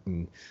shirt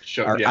and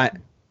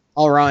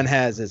all Ron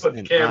has is put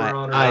the camera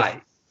on her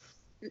eye.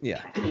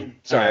 Yeah.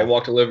 Sorry, I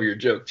walked all over your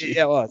joke. Chief.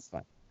 Yeah, well, it's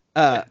fine.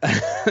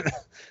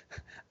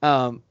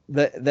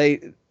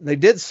 They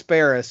did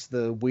spare us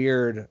the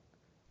weird,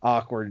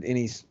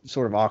 any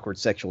sort of awkward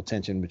sexual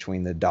tension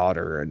between the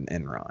daughter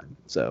and Ron.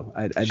 So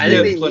I had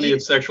plenty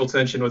of sexual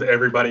tension with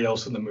everybody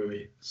else in the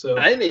movie. So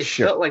I think they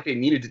felt like they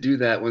needed to do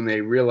that when they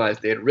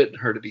realized they had written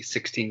her to be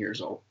 16 years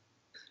old.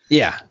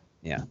 Yeah.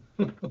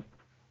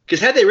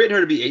 Because had they written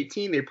her to be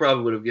 18, they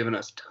probably would have given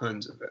us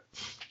tons of it.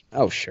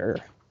 Oh, sure.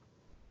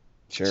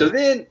 So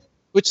then,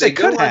 which they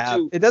could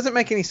have. It doesn't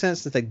make any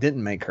sense that they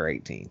didn't make her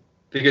 18.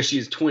 Because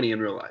she's 20 in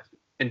real life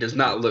and does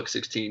not look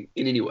 16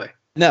 in any way.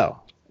 No,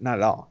 not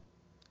at all.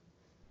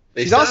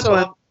 She's also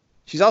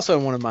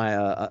in one of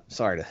my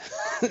sorry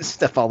to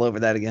step all over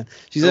that again.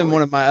 She's in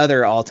one of my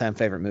other all-time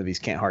favorite movies,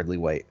 Can't Hardly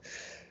Wait.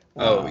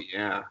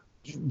 Yeah.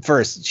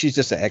 First, she's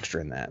just an extra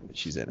in that, but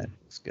she's in it.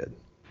 It's good.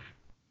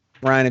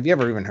 Ryan, have you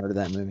ever even heard of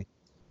that movie?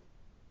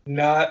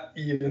 Not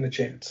even a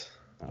chance.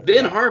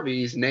 Ben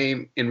Harvey's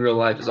name in real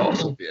life is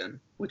also Ben,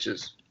 which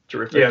is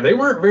terrific. Yeah, they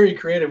weren't very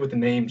creative with the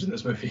names in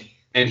this movie.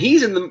 And he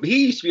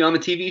used to be on the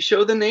TV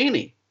show The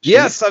Nanny.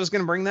 Yes, I was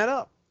going to bring that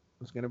up.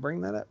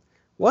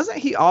 Wasn't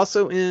he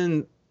also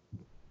in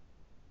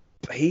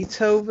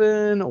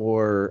Beethoven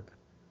or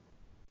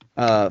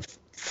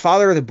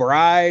Father of the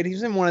Bride? He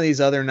was in one of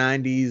these other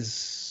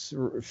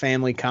 90s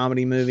family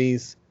comedy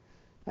movies.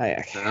 No,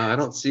 I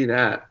don't see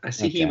that. I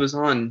see he was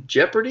on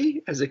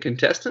Jeopardy as a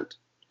contestant.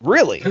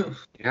 Really?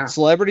 Yeah.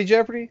 Celebrity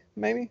Jeopardy,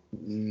 maybe?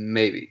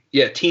 Maybe.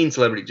 Yeah, Teen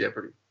Celebrity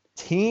Jeopardy.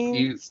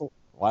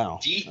 Wow.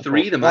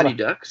 D3, the Mighty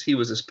Ducks. He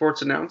was a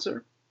sports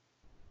announcer.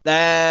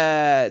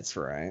 That's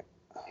right.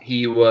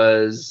 He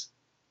was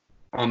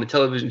on the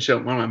television show,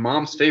 one of my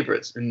mom's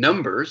favorites,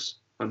 Numbers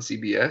on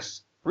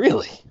CBS.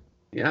 Really?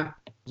 Yeah.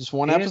 Just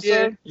one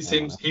episode? He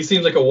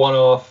seems like a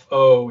one-off.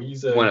 Oh,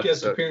 he's a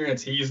guest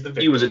appearance. He's the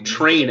victim. He was a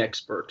train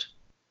expert.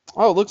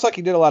 Oh, it looks like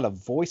he did a lot of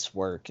voice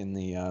work in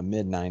the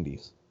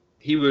mid-90s.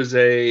 He was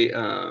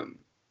a...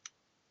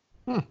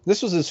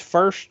 This was his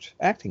first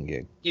acting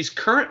gig. He's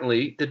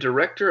currently the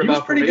director of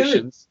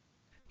operations.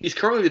 He's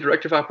currently the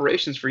director of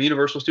operations for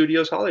Universal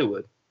Studios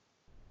Hollywood.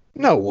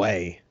 No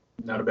way.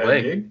 Not a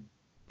bad gig.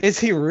 Is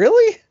he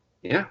really?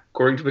 Yeah,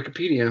 according to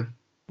Wikipedia.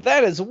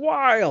 That is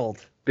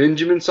wild.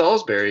 Benjamin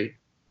Salisbury.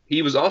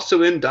 He was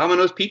also in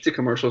Domino's pizza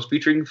commercials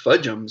featuring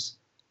Fudgems.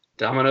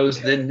 Domino's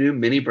then knew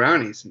mini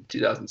brownies in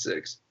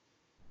 2006.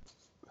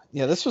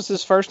 Yeah, this was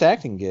his first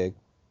acting gig.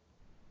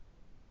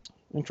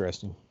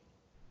 Interesting.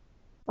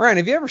 Ryan,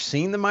 have you ever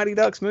seen the Mighty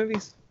Ducks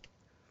movies?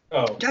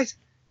 Oh, guys,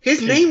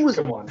 his name was.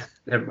 Come on.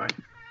 Never mind.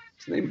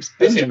 His name is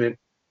Benjamin.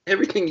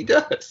 Everything he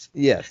does.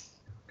 Yes.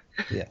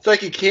 It's like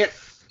he can't.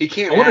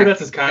 I wonder if that's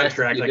his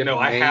contract. Like, no,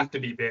 I have to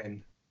be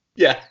Ben.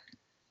 Yeah.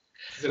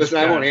 Listen,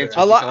 I won't answer.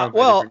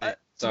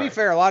 To be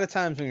fair, a lot of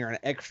times when you're an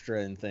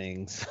extra in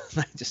things,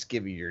 they just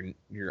give you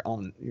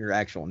your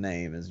actual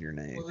name as your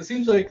name. Well, it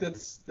seems like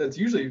that's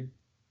usually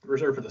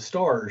reserved for the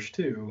stars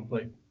too.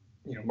 Like,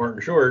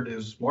 Martin Short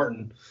is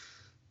Martin.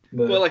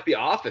 But like The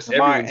Office,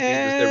 everyone uses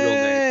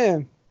their real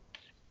name.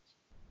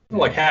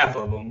 Like half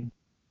of them.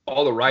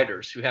 All the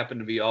writers who happen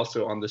to be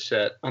also on the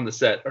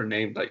set are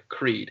named, like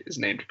Creed is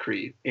named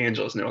Creed.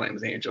 Angela's middle name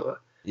is Angela.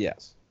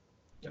 Yes.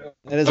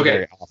 That is a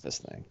very Office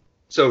thing.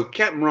 So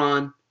Captain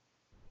Ron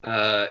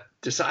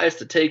decides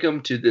to take him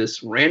to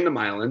this random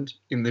island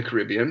in the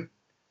Caribbean.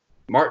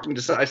 Martin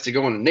decides to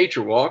go on a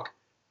nature walk,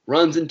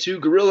 runs into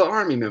guerrilla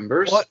army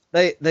members. What?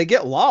 They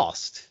get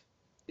lost.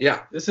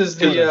 Yeah. This is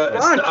the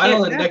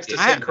island next to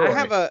St. Croix.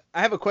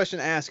 I have a question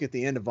to ask at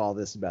the end of all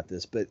this about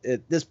this, but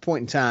at this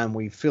point in time,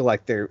 we feel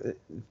like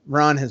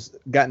Ron has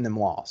gotten them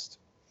lost.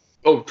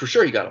 Oh, for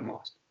sure he got them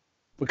lost.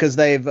 Because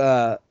they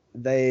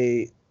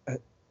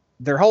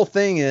their whole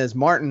thing is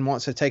Martin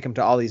wants to take them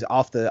to all these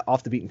off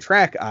the beaten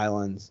track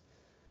islands,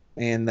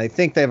 and they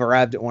think they've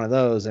arrived at one of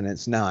those, and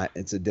it's not.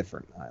 It's a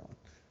different island.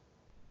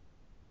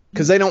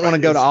 Because they don't want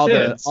to go to all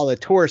the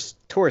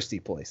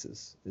touristy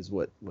places is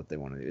what they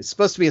want to do. It's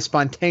supposed to be a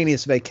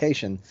spontaneous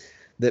vacation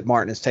that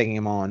Martin is taking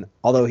him on,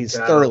 although he's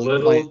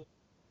thoroughly planned.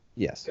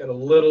 Yes. Got a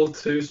little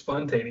too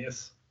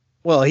spontaneous.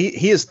 Well,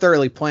 he has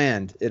thoroughly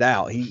planned it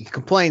out. He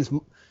complains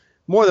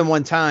more than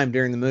one time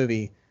during the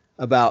movie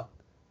about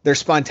their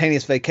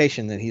spontaneous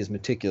vacation that he has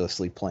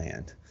meticulously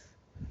planned.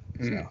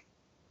 So.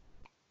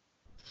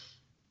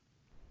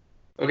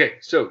 Okay,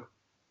 so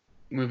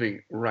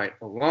moving right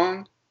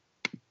along.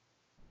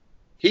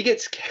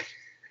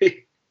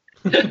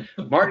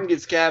 Martin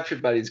gets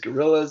captured by these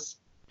gorillas.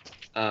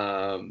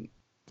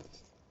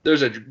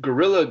 There's a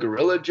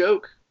gorilla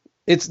joke.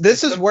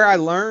 This is where I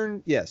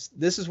learned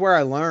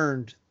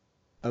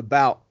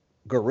about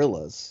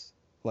gorillas,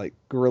 like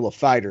gorilla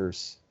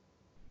fighters,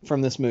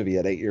 from this movie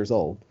at 8 years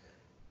old.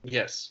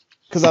 Yes.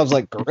 Because I was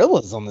like,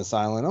 gorillas on this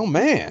island? Oh,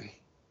 man.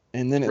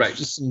 And then it's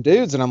just some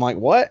dudes, and I'm like,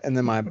 what? And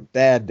then my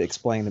dad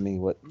explained to me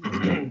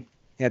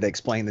he had to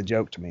explain the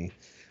joke to me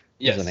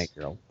as an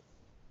 8-year-old.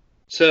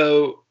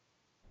 So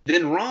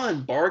then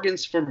Ron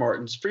bargains for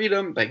Martin's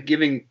freedom by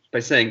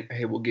saying,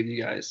 hey, we'll give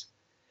you guys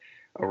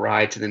a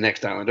ride to the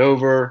next island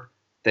over.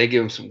 They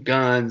give him some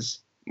guns.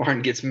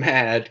 Martin gets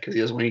mad because he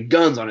doesn't want any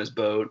guns on his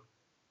boat,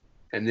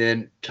 and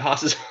then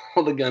tosses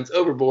all the guns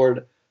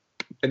overboard.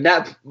 And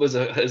that is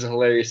a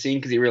hilarious scene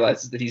because he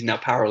realizes that he's now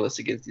powerless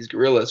against these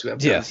gorillas who have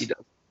guns. He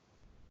does.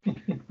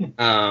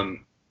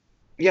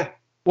 Yeah.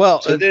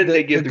 Well, so then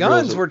they give the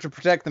guns were to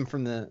protect them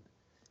from the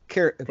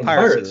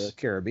pirates of the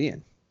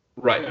Caribbean.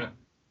 Right. Yeah.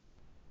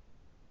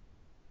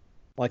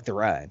 Like the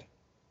ride,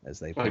 as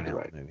they point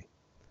out in the movie.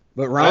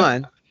 But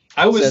Ron,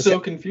 I was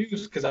so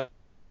confused because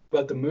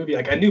about the movie.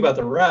 Like I knew about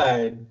the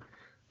ride,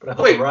 but I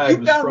thought the ride was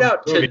from the movie. You found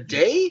out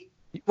today?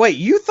 Wait,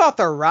 you thought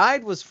the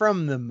ride was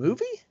from the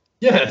movie?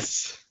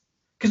 Yes.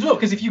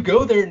 Because if you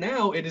go there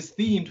now, it is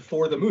themed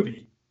for the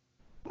movie.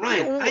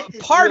 Right.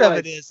 Part of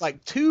it is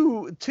like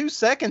 2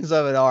 seconds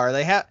of it are.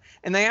 They have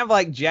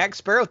like Jack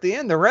Sparrow at the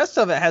end. The rest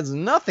of it has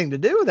nothing to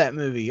do with that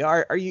movie.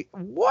 Are you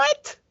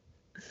what?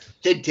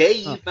 Today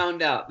you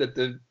found out that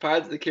the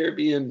Pirates of the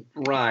Caribbean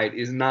ride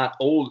is not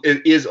old.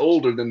 It is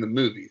older than the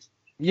movies.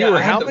 You were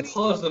I had to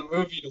pause the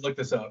movie to look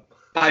this up.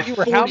 You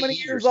were how many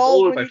years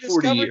old when you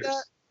discovered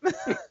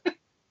that?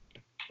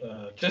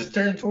 Just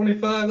turned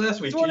 25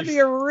 last week. It's one of the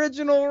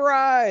original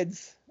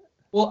rides.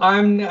 Well,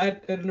 I'm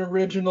not an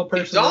original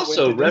person. It's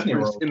also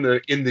referenced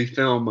in the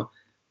film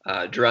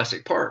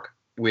Jurassic Park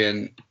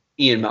when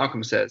Ian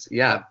Malcolm says,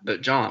 "Yeah,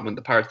 but John, when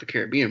the Pirates of the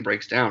Caribbean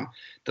breaks down,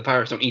 the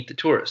pirates don't eat the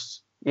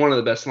tourists." One of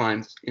the best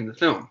lines in the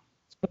film.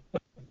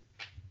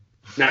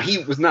 Now he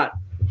was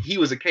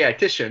a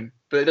chaotician,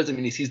 but it doesn't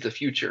mean he sees the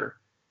future.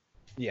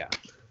 Yeah.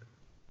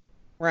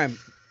 Ryan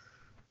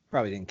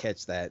probably didn't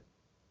catch that.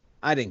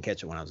 I didn't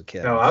catch it when I was a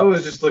kid. No, I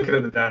was just looking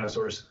at the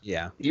dinosaurs.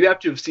 Yeah. You have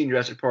to have seen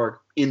Jurassic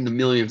Park in the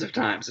millions of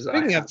times.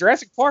 Speaking of,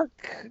 Jurassic Park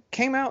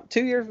came out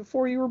 2 years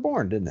before you were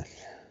born, didn't it?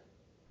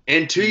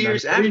 And 2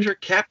 years after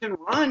Captain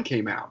Ron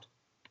came out.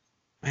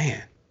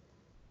 Man.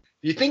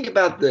 You think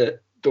about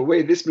the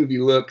way this movie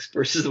looks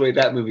versus the way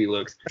that movie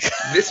looks.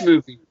 This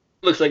movie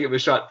looks like it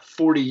was shot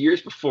 40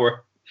 years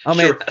before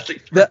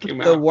Jurassic Park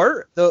came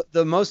out.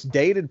 The most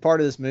dated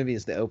part of this movie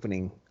is the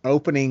opening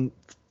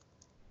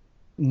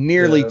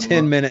nearly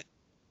 10-minute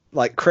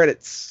like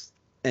credits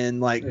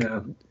and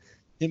him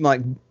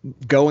like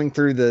going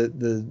through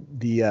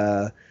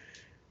the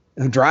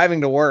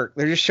driving to work.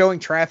 They're just showing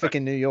traffic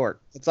in New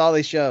York. That's all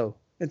they show.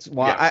 It's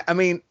I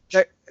mean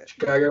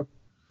Chicago.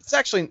 It's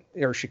actually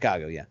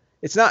Chicago, yeah.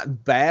 It's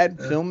not bad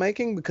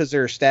filmmaking because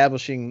they're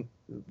establishing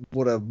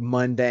what a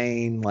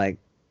mundane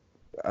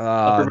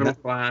upper middle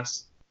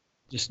class,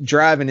 just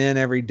driving in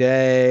every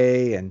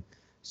day and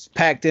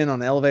packed in on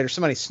the elevator.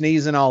 Somebody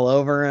sneezing all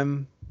over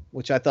him,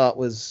 which I thought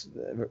was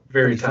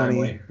very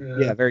timely.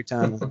 Funny. Yeah, very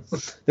timely.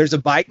 There's a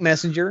bike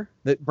messenger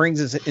that brings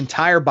his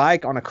entire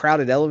bike on a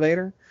crowded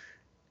elevator,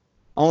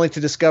 only to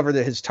discover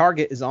that his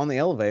target is on the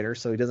elevator,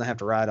 so he doesn't have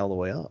to ride all the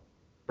way up.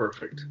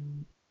 Perfect.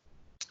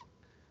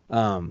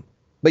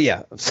 But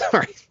yeah, I'm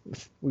sorry.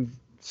 We've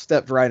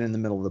stepped right in the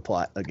middle of the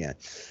plot again.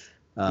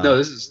 No,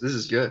 this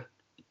is good.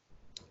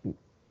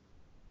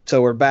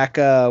 So we're back.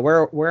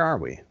 Where are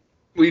we?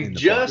 We've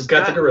just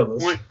got the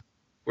gorillas. Point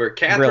where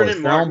Catherine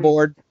and Martin on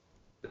board.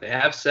 They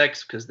have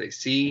sex because they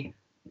see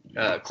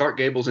Clark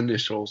Gable's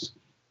initials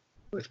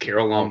with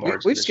Carol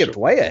Lombard's. We skipped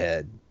way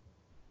ahead.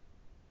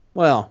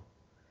 Well,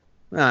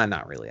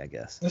 not really, I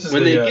guess. This is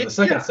the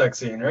second sex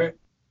scene, right?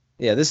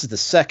 Yeah, this is the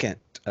second.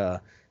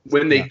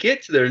 When they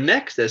get to their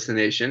next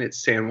destination, it's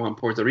San Juan,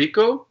 Puerto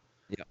Rico.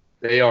 Yeah.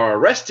 They are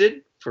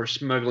arrested for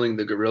smuggling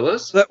the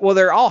gorillas. Well,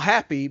 they're all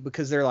happy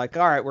because they're like,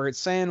 all right, we're at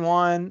San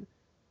Juan.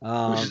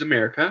 Which is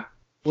America.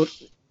 Well,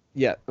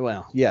 yeah,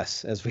 well,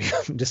 yes, as we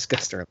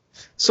discussed earlier.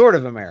 Sort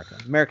of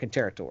American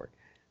territory.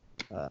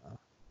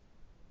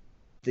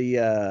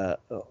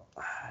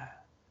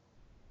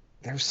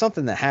 there's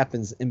something that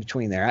happens in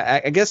between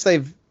there. I guess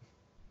they've.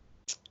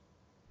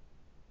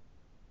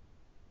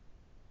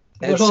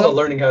 There's all the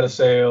learning how to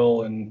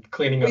sail and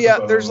cleaning up. Yeah,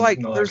 the there's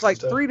boat like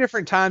 3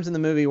 different times in the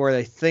movie where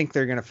they think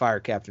they're gonna fire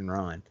Captain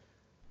Ron,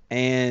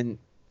 and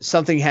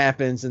something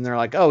happens, and they're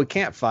like, "Oh, we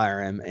can't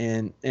fire him."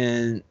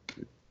 And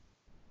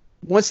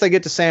once they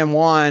get to San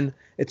Juan,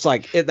 it's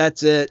like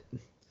that's it.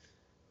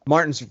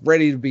 Martin's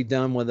ready to be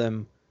done with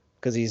him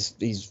because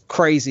he's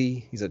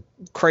crazy. He's a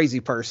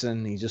crazy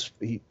person.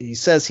 He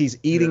says he's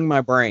eating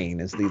my brain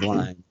is the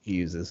line he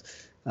uses.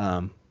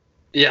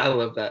 Yeah, I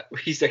love that.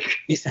 He's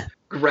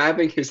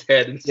grabbing his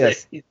head and saying,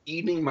 he's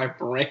eating my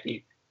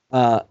brain.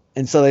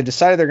 And so they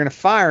decided they're going to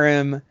fire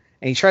him, and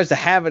he tries to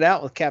have it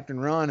out with Captain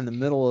Ron in the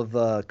middle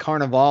of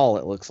Carnival,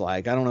 it looks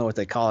like. I don't know what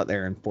they call it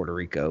there in Puerto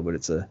Rico, but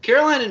it's a...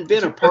 Caroline and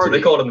Ben are partying. That's what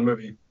they call it in the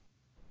movie.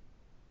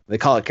 They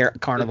call it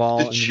Carnival.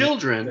 The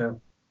children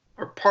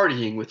are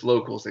partying with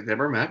locals they've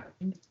never met.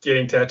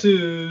 Getting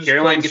tattoos.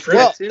 Caroline gets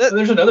tattoos.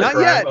 There's another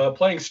crime.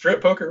 Playing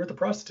strip poker with a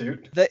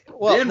prostitute.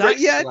 Not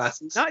yet.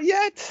 Not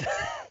yet.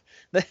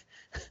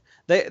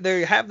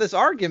 They have this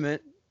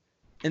argument,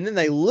 and then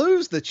they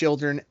lose the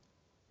children.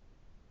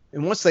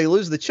 And once they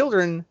lose the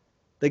children,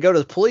 they go to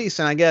the police,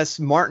 and I guess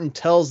Martin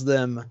tells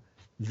them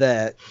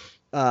that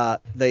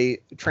they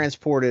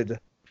transported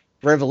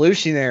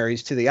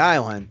revolutionaries to the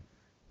island,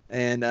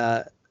 and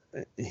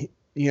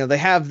they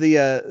have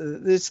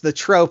it's the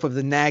trope of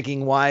the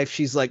nagging wife.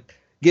 She's like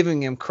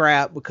giving him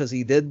crap because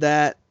he did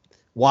that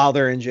while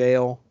they're in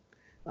jail.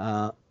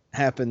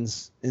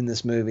 Happens in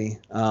this movie.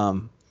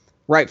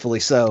 Rightfully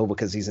so,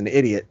 because he's an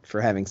idiot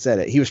for having said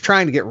it. He was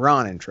trying to get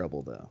Ron in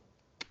trouble, though.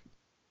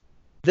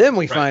 Then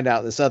we find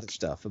out this other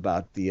stuff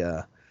about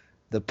the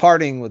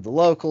partying with the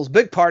locals.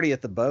 Big party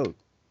at the boat.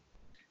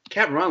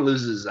 Captain Ron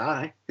loses his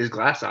eye, his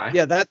glass eye.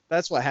 Yeah,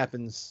 that's what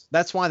happens.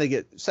 That's why they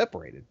get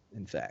separated,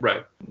 in fact.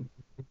 Right.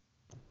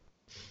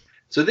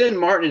 So then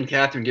Martin and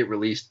Catherine get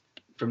released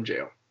from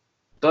jail.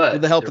 But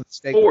with the help of the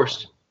state.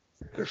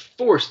 They're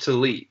forced to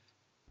leave.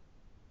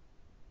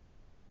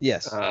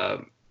 Yes.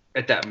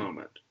 At that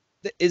moment.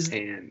 Did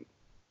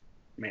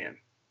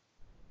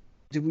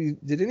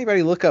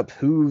anybody look up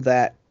who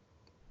that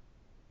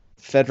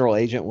federal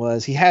agent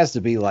was? He has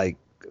to be like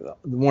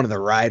one of the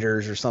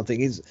writers or something.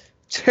 He's a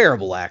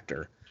terrible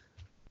actor.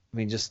 I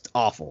mean, just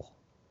awful.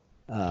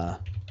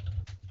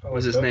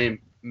 Was his name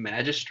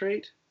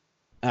Magistrate?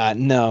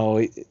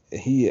 No,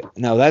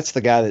 that's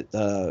the guy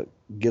that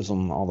gives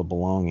them all the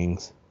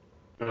belongings.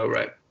 Oh,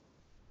 right.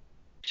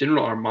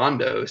 General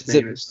Armando. His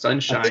name is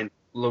Sunshine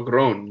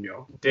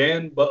Logroño.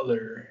 Dan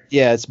Butler.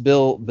 Yeah, it's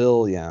Bill.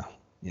 Yeah,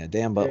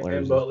 Dan Butler.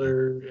 Dan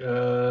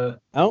Butler.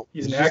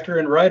 He's an actor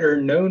and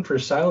writer known for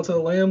Silence of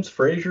the Lambs,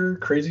 Frasier,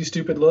 Crazy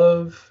Stupid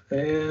Love,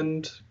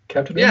 and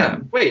Captain. Yeah,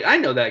 wait, I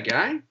know that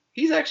guy.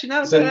 He's actually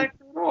not a bad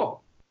actor at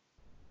all.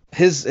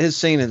 His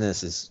scene in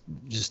this is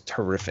just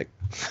horrific.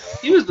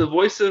 He was the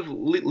voice of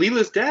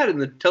Leela's dad in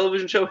the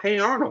television show Hey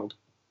Arnold.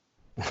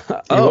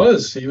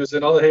 He was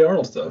in all the Hey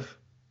Arnold stuff.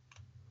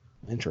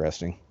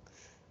 Interesting.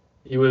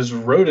 He was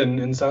Rodin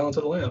in Silence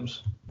of the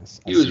Lambs.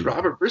 He was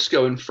Robert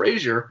Briscoe in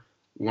Frasier,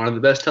 one of the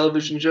best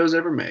television shows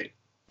ever made.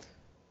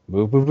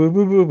 Boo, boo, boo,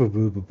 boo, boo, boo,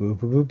 boo, boo,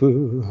 boo,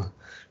 boo.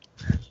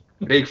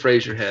 Big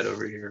Frasier head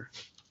over here.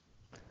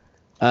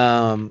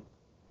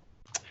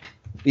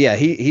 Yeah,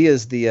 he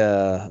is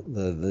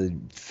the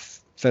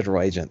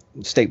federal agent,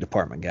 State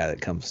Department guy that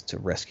comes to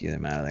rescue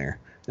them out of there,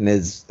 and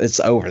it's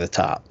over the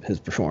top, his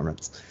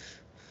performance.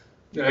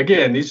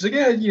 Again, he's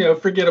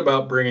like, forget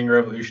about bringing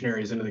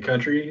revolutionaries into the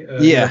country.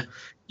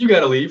 You got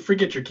to leave.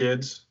 Forget your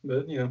kids,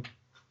 but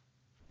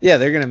Yeah,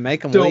 they're gonna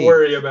make them. Don't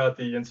worry about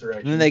the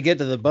insurrection. And then they get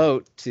to the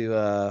boat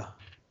to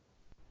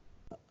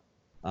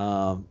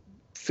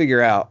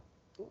figure out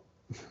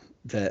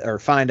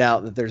find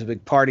out that there's a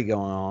big party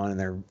going on, and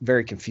they're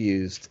very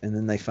confused. And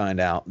then they find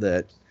out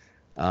that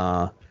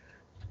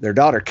their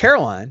daughter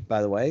Caroline,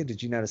 by the way,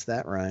 did you notice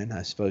that, Ryan?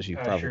 I suppose you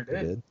probably sure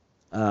did.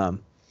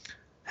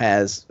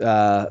 Has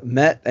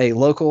met a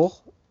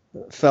local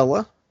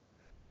fella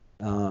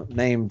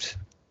named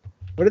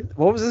what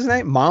was his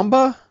name?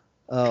 Mamba?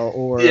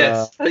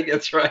 Yes, I think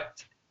that's right.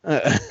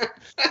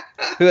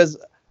 Who has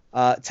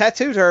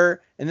tattooed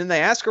her, and then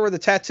they ask her where the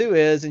tattoo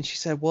is, and she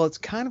said, "Well, it's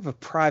kind of a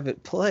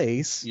private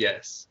place."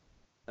 Yes.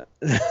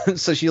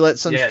 So she let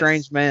some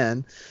strange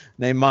man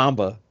named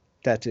Mamba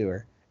tattoo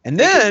her, and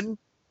then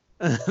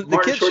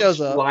the kid shows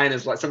up. Line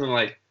is like something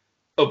like,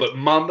 "Oh, but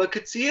Mamba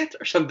could see it,"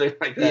 or something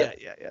like that.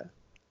 Yeah.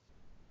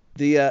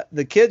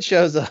 The kid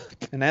shows up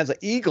and has an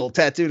eagle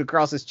tattooed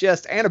across his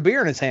chest and a beer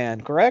in his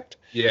hand. Correct?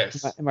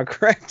 Yes. Am I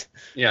correct?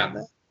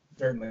 Yeah.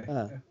 Certainly.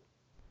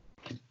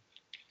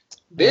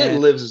 Ben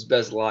lives his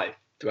best life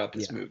throughout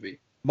this movie.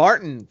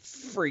 Martin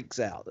freaks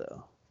out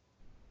though.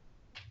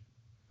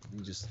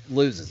 He just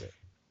loses it.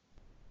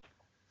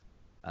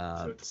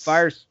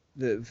 Fires.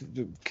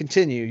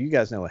 Continue. You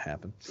guys know what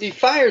happened. He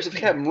fires at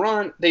Captain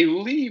Ron. They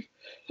leave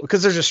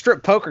because there's a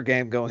strip poker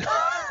game going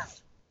on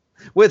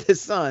with his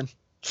son.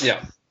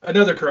 Yeah.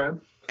 Another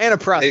crime. And a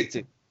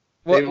prostitute.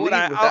 What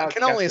I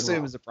can only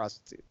assume is a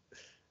prostitute.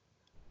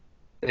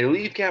 They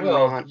leave Captain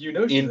Ron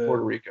in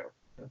Puerto Rico.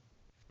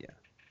 Yeah.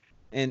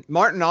 And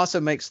Martin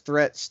also makes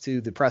threats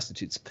to the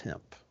prostitute's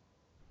pimp.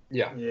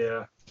 Yeah.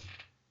 Yeah.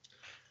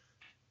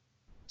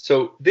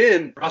 So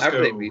then,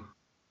 after they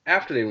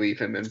leave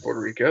him in Puerto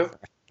Rico,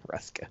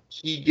 Roscoe,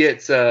 he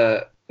gets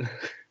the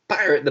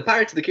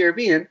Pirates of the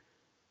Caribbean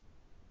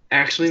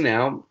actually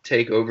now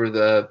take over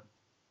the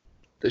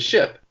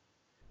ship.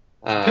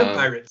 Pimp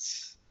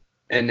pirates.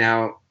 And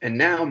now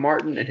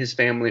Martin and his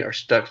family are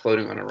stuck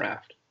floating on a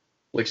raft,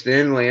 which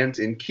then lands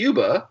in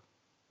Cuba,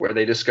 where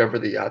they discover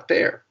the yacht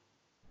there.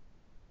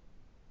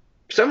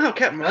 Somehow,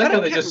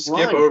 they just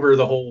skip over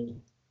the whole.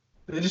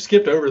 They just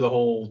skipped over the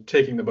whole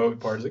taking the boat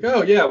part. It's like,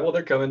 oh yeah, well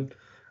they're coming.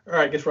 All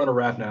right, guess we're on a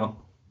raft now.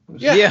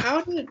 Yeah.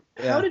 How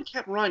did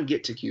Captain Ron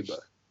get to Cuba?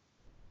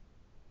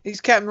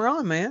 He's Captain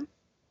Ron, man.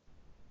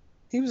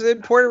 He was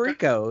in Puerto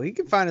Rico. He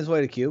can find his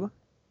way to Cuba.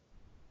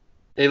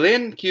 They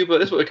land in Cuba.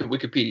 This is what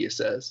Wikipedia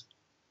says.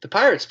 The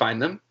pirates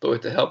find them, but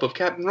with the help of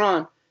Captain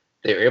Ron,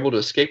 they are able to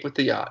escape with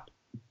the yacht.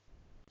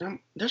 Now,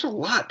 there's a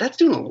lot. That's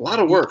doing a lot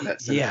of work.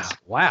 Yeah.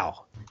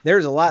 Wow.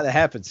 There's a lot that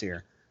happens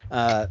here.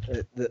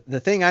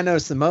 The thing I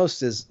noticed the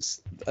most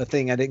is a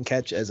thing I didn't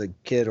catch as a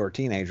kid or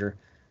teenager.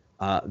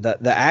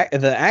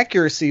 The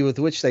accuracy with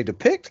which they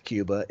depict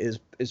Cuba is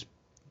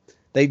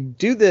they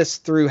do this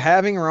through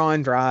having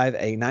Ron drive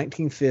a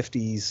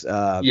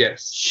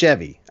 1950s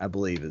Chevy, I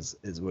believe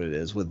is what it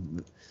is,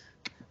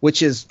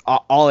 which is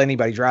all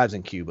anybody drives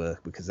in Cuba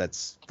because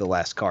that's the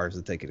last cars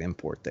that they could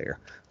import there.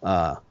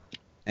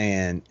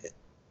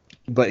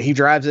 But he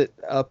drives it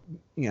up,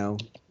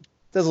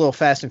 does a little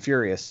Fast and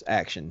Furious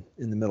action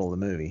in the middle of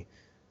the movie,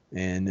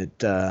 and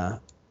it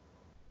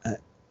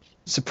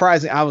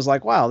surprising. I was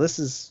like, wow, this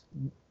is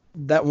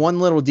that one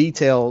little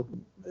detail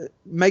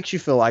makes you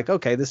feel like,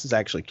 okay, this is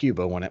actually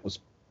Cuba when it was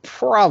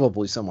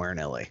probably somewhere in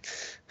LA.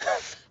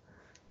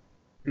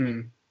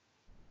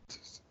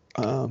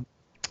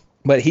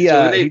 But he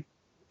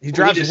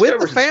drives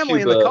with the family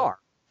Cuba, in the car.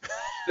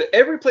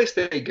 Every place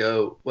they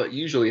go, what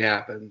usually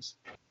happens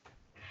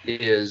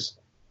is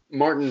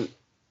Martin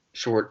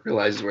Short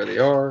realizes where they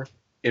are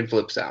and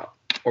flips out,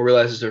 or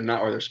realizes they're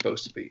not where they're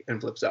supposed to be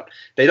and flips out.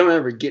 They don't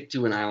ever get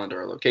to an island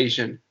or a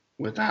location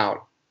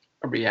without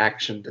a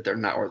reaction that they're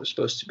not where they're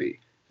supposed to be.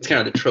 It's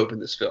kind of the trope in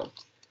this film.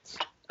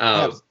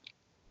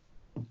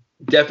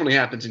 Definitely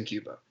happens in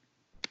Cuba.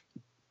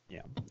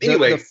 Yeah.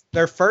 Anyway,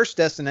 their first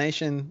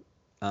destination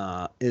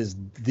is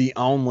the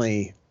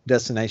only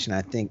destination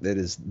I think that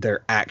is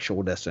their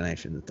actual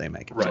destination that they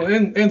make it.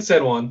 Right. And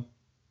San Juan.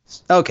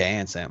 Okay,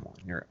 and San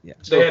Juan. Yeah.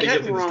 So they had to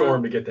get through the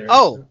storm to get there.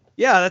 Oh,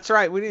 yeah, that's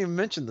right. We didn't even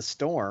mention the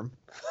storm.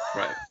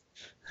 Right.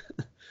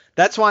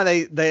 That's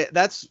why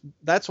that's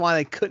why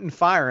they couldn't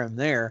fire him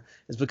there,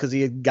 is because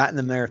he had gotten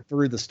them there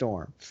through the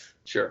storm.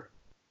 Sure.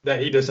 That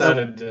he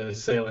decided to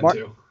sail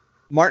into.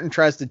 Martin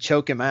tries to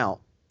choke him out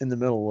in the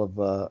middle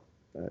of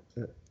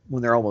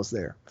when they're almost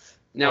there.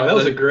 Now that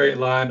was a great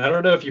line. I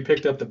don't know if you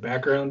picked up the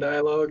background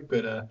dialogue,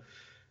 but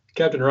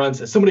Captain Ron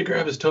says, somebody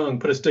grab his tongue,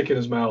 put a stick in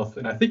his mouth.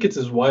 And I think it's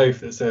his wife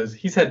that says,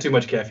 he's had too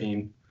much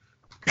caffeine.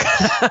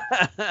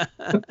 I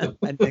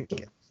didn't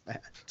get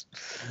that.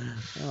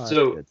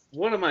 So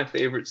one of my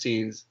favorite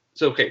scenes.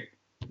 So, okay,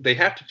 they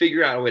have to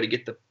figure out a way to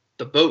get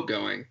the boat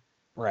going.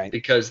 Right.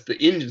 Because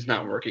the engine's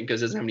not working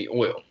because it doesn't have any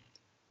oil.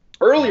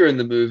 Earlier in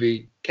the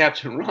movie,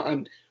 Captain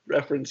Ron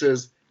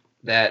references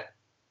that,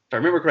 if I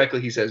remember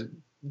correctly, he says,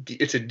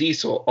 it's a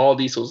diesel. All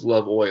diesels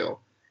love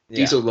oil. Yeah.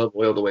 Diesels love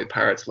oil the way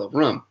pirates love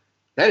rum.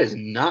 That is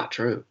not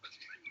true.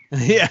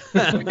 Yeah.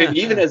 And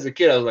even as a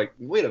kid, I was like,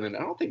 wait a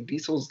minute, I don't think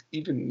diesels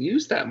even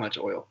use that much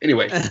oil.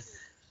 Anyway,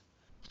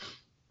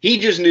 he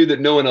just knew that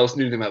no one else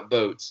knew anything about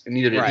boats, and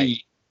neither did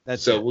he.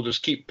 We'll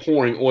just keep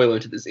pouring oil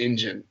into this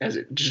engine as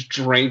it just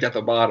drained at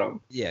the bottom.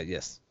 Yeah,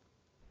 yes.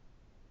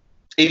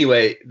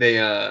 Anyway,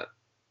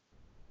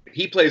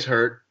 he plays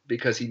hurt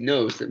because he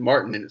knows that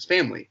Martin and his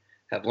family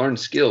have learned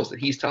skills that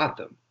he's taught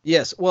them.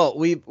 Yes, well,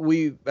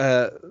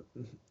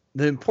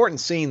 the important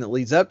scene that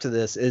leads up to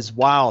this is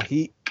while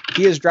he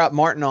has dropped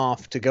Martin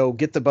off to go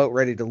get the boat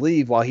ready to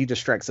leave while he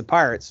distracts the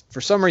pirates.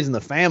 For some reason,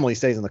 the family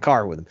stays in the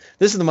car with him.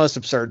 This is the most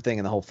absurd thing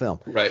in the whole film.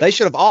 Right. They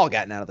should have all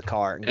gotten out of the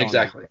car. And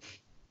exactly.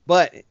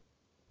 But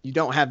you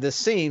don't have this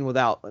scene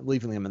without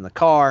leaving them in the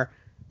car.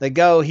 They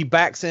go, he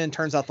backs in,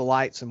 turns out the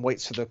lights, and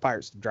waits for the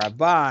pirates to drive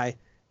by.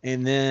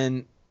 And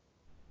then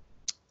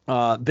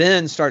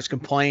Ben starts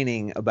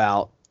complaining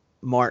about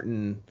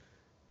Martin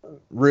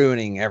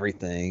ruining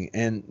everything,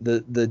 and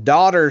the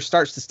daughter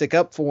starts to stick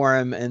up for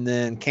him, and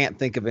then can't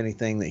think of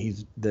anything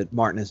that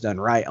Martin has done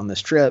right on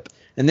this trip.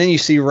 And then you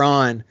see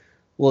Ron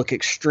look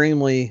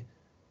extremely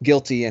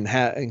guilty and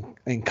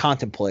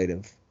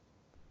contemplative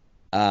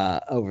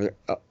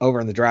over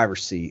in the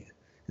driver's seat,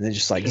 and then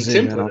just like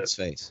zoom in on his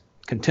face,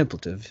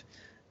 contemplative.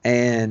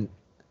 And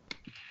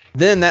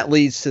then that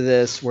leads to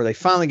this where they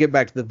finally get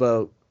back to the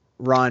boat.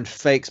 Ron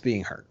fakes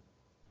being hurt.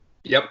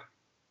 Yep.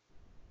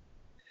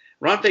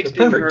 Ron fakes the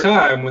perfect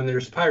time when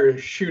there's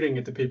pirates shooting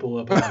at the people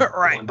up on,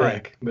 on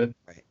deck. But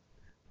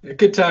a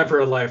good time for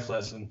a life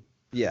lesson.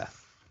 Yeah.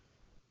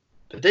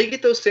 But they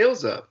get those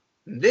sails up.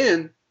 And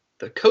then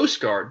the Coast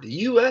Guard, the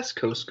U.S.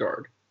 Coast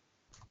Guard,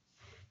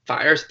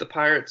 fires at the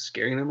pirates,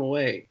 scaring them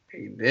away.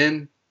 And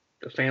then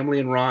the family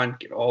and Ron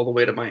get all the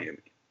way to Miami.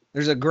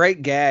 There's a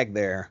great gag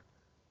there.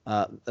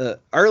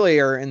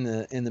 Earlier in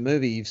the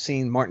movie, you've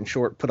seen Martin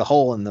Short put a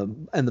hole in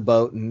the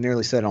boat and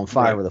nearly set it on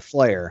fire with a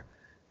flare.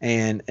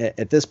 And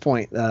at this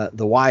point,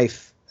 the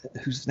wife,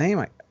 whose name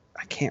I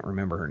can't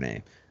remember her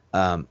name,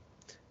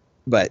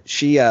 but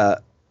she's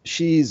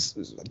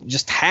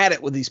just had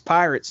it with these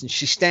pirates, and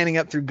she's standing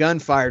up through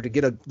gunfire to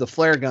get the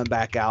flare gun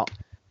back out.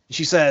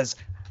 She says,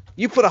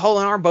 "You put a hole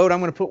in our boat, I'm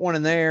going to put one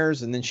in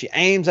theirs." And then she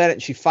aims at it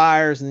and she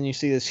fires, and then you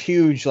see this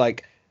huge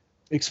like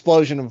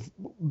explosion of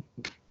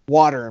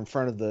water in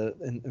front of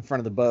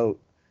the boat,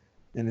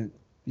 and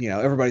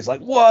everybody's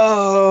like,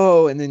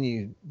 "Whoa!" And then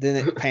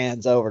it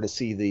pans over to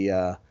see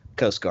the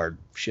Coast Guard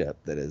ship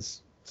that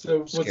is. So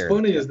what's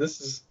funny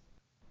is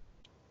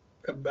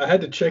I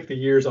had to check the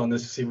years on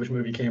this to see which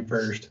movie came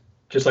first,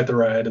 just like the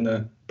ride and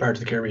the Pirates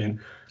of the Caribbean.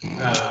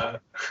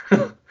 But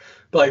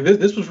like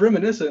this was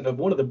reminiscent of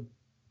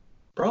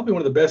probably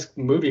one of the best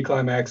movie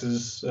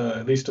climaxes,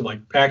 at least of like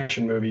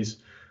action movies,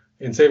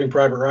 in Saving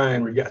Private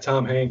Ryan, where you got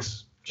Tom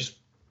Hanks just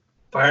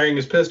firing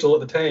his pistol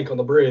at the tank on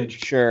the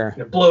bridge. Sure.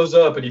 And it blows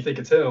up, and you think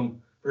it's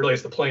him. Really,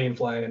 it's the plane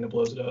flying and it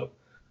blows it up.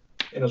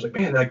 And I was like,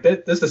 man, like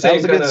that's the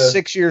same kind of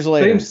 6 years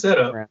later. Same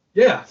setup. Right.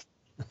 Yeah.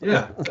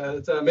 Yeah.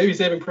 Maybe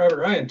Saving Private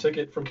Ryan took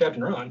it from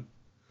Captain Ron.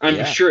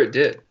 I'm sure it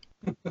did.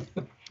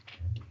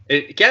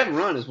 Captain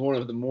Ron is one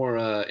of the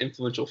more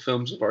influential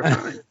films of our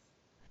time.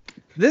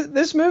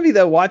 This movie,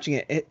 though, watching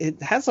it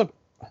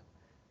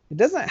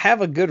doesn't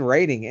have a good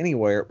rating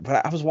anywhere.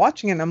 But I was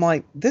watching it and I'm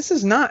like, this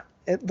is not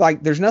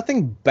like there's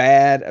nothing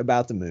bad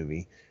about the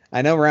movie.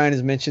 I know Ryan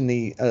has mentioned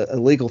the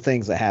illegal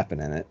things that happen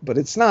in it, but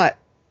it's not.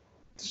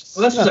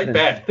 Well, that's just like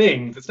bad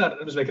things. It's not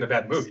just making a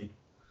bad movie.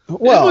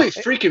 Well, this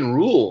movie freaking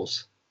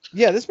rules.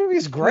 Yeah, this movie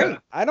is great. Yeah.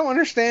 I don't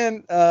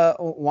understand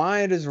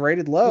why it is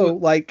rated low.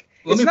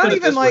 It's not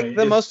even like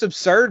the most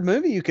absurd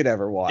movie you could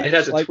ever watch. It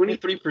has a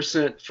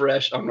 23%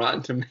 fresh on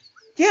Rotten Tomatoes.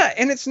 Yeah,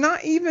 and it's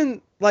not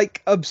even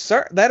like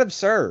absurd.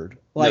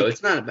 No,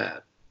 it's not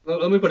bad. Well,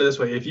 let me put it this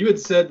way: if you had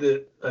said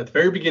that at the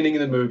very beginning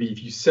of the movie,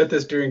 if you set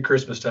this during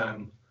Christmas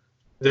time,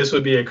 this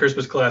would be a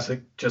Christmas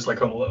classic, just like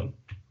Home Alone.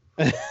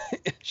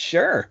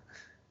 Sure.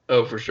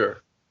 Oh, for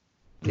sure.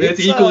 It's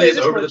equally as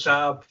over the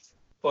top,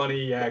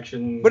 funny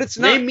action. But it's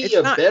not. It's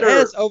not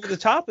as over the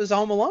top as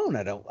Home Alone.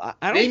 I don't.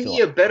 Name me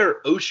a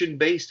better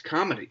ocean-based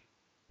comedy.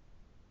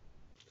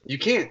 You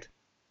can't.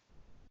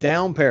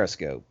 Down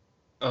Periscope.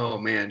 Oh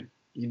man,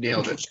 you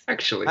nailed it.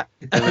 Actually,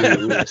 dang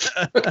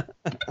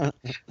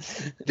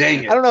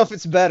it. I don't know if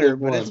it's better,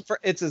 but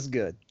it's as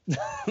good.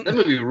 That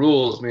movie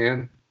rules,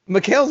 man.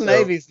 McHale's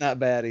Navy's not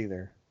bad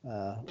either.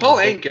 Paul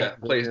Anka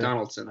plays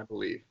Donaldson, I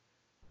believe.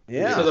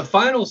 Yeah. So the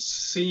final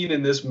scene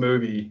in this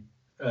movie.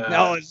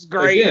 No, it's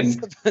great.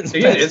 Again,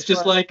 it's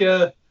just like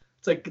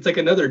it's like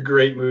another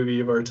great movie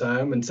of our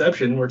time,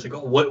 Inception, where it's like,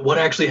 oh, what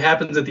actually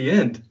happens at the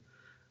end?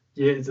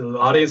 Yeah, the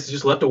audience is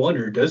just left to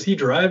wonder: does he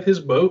drive his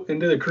boat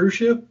into the cruise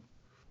ship?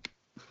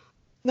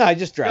 No, I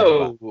just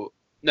drive.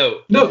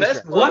 No.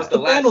 What's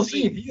the final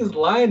scene? He is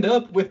lined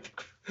up with.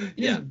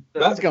 He's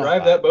about to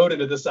drive that boat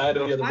into the side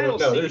of the other boat.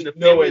 No, there's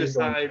no way he's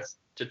going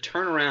to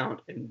turn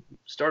around and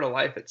start a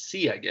life at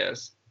sea, I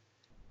guess.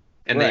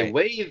 And they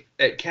wave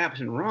at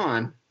Captain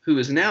Ron, who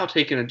is now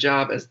taking a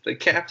job as the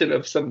captain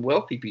of some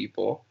wealthy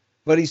people.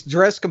 But he's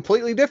dressed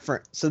completely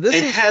different. So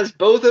has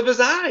both of his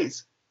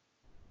eyes.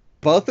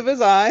 Both of his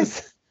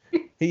eyes.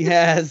 He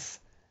has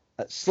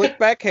slick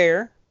back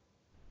hair.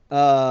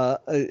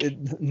 Not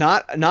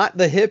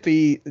the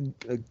hippie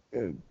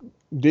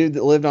dude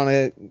that lived on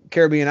a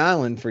Caribbean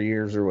island for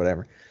years or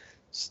whatever.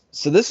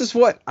 So this is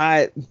what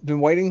I've been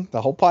waiting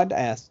the whole pod to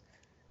ask.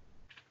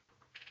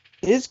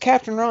 Is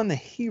Captain Ron the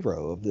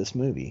hero of this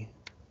movie?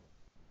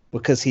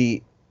 Because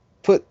he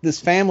put this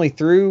family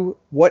through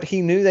what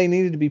he knew they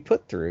needed to be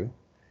put through.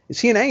 Is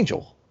he an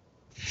angel?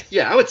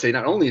 Yeah, I would say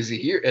not only is he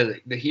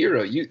the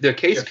hero, the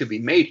case could be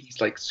made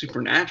he's like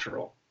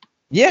supernatural.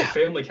 Yeah. A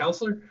family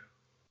counselor?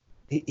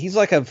 He's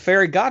like a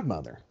fairy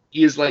godmother.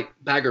 He is like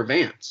Bagger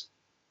Vance.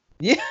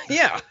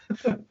 Yeah.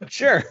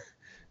 Sure.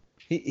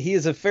 He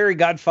is a fairy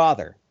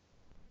godfather,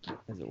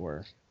 as it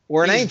were.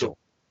 Or an angel.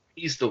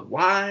 He's the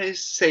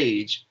wise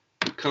sage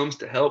who comes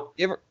to help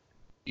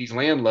these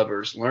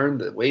landlubbers learn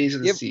the ways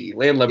of the sea.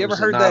 Landlubbers. You ever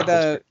heard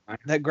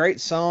that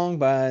great song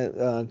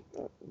by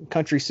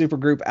country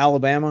supergroup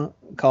Alabama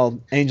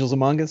called Angels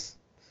Among Us?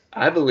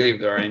 I believe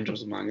there are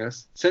angels among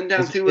us. Send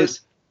down to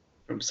us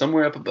from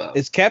somewhere up above.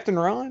 Is Captain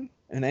Ron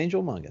an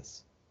angel among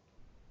us?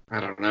 I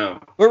don't know.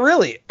 But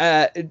really,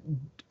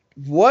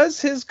 was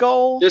his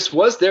goal... This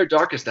was their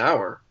darkest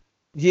hour.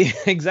 Yeah,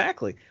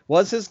 exactly.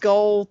 Was his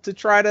goal to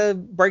try to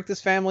break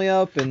this family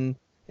up and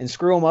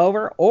screw them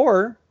over?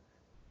 Or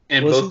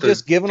was he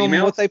just giving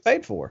them what they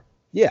paid for?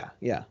 Yeah.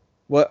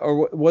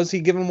 Or was he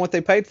giving them what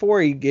they paid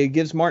for? He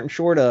gives Martin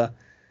Short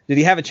did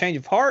he have a change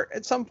of heart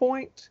at some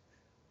point?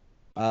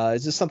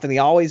 Is this something he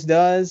always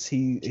does?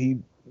 He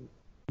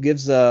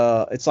gives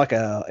it's like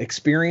a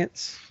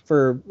experience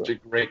It's a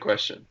great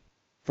question.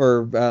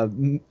 For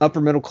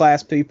upper middle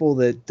class people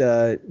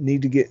that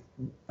need to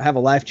have a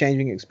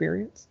life-changing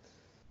experience?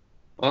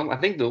 Well, I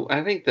think my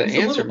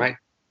answer might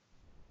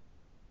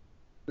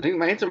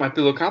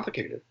be a little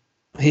complicated.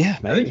 Yeah,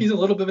 I think he's a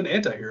little bit of an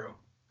anti-hero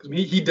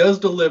because he does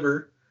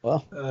deliver.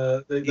 Well,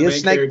 the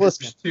main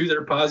characters to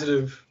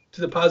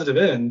the positive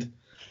end.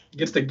 He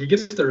gets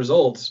the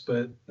results,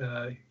 but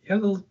he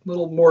has a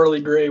little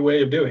morally gray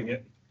way of doing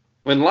it.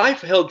 When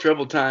life held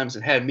troubled times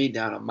and had me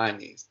down on my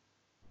knees,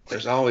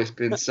 there's always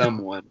been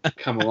someone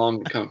come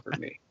along to comfort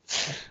me.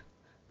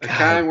 A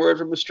kind word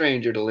from a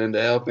stranger to lend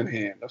a helping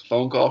hand. A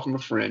phone call from a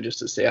friend just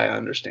to say I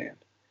understand.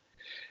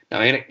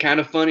 Now, ain't it kind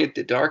of funny at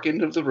the dark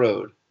end of the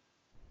road,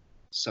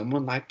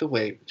 someone light the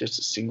way with just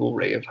a single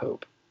ray of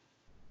hope?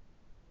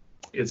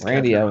 It's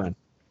Randy Owen.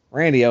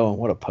 Randy Owen,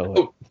 what a poet.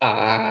 Oh,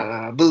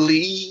 I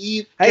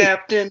believe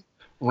Captain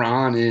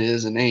Ron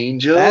is an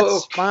angel.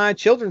 That's my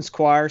children's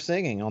choir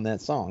singing on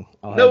that song.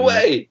 No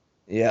way.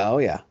 Yeah, oh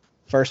yeah.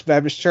 First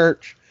Baptist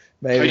Church,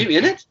 baby. Are you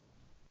in it?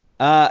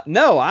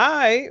 No,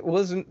 I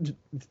wasn't,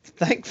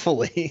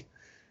 thankfully,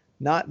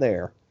 not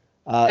there.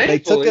 They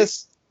took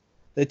us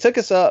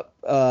up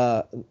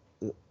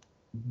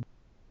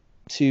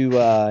to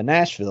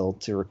Nashville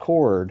to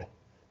record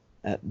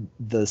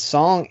the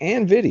song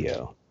and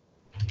video,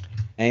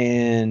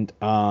 and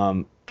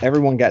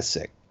everyone got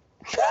sick.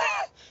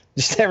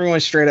 Just everyone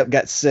straight up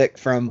got sick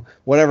from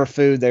whatever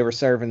food they were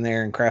serving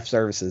there in craft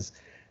services,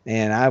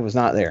 and I was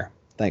not there,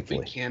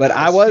 thankfully. But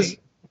I was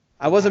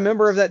a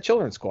member of that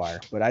children's choir,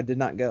 but I did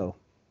not go.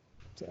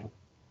 So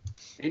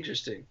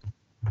interesting.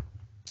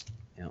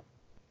 Yeah.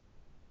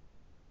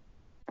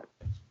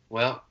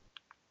 Well.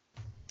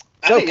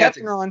 So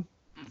Captain Ron,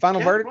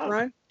 final verdict,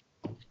 Ryan?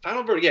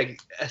 Final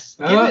verdict, yeah.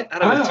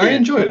 I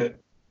enjoyed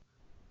it.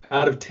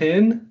 Out of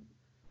 10,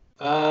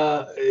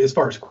 as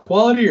far as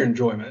quality or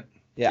enjoyment?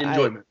 Yeah,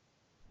 enjoyment.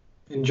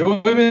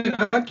 Enjoyment,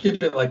 I'd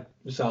give it like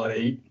a solid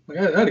 8. Like,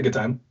 I had a good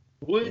time.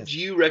 Would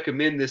you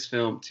recommend this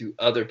film to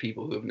other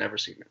people who have never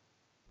seen it?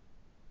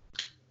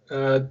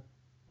 I'd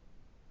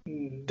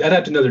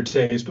have to know their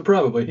taste, but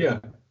probably, yeah.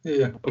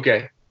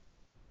 Okay.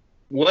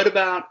 What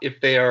about if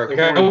they are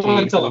I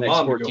want to tell the my next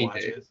mom 14 to go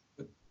watch days?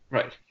 it.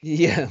 Right.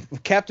 Yeah,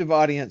 captive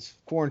audience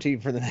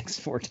quarantined for the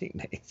next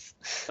 14 days.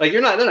 Like they're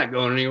not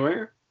going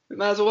anywhere. You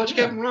might as well watch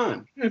Captain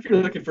Ron. If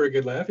you're looking for a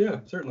good laugh,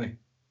 yeah, certainly.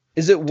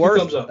 Is it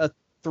worth a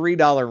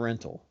 $3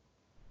 rental?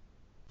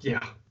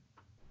 Yeah.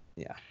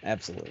 Yeah,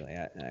 absolutely.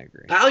 I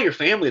agree. Pile your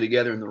family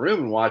together in the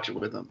room and watch it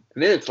with them,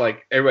 and then it's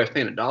like everybody's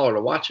paying $1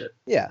 to watch it.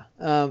 Yeah,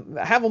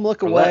 have them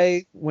look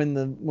away when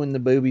the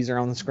boobies are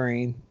on the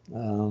screen.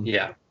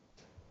 Yeah.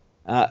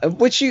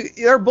 Which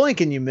they're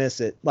blinking, you miss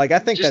it. Like I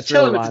think just that's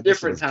tell really them it's a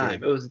different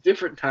time. It was a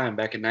different time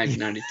back in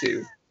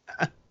 1992.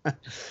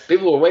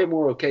 People were way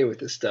more okay with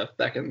this stuff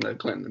back in the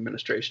Clinton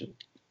administration.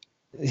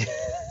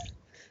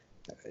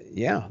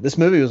 Yeah, this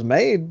movie was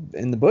made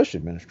in the Bush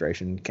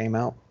administration. Came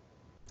out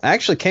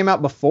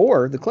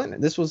before the Clinton.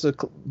 This was a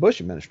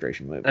Bush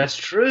administration movie. That's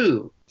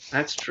true.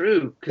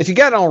 If you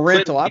got it on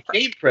rental, I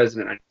became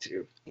president in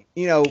 92.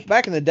 You know,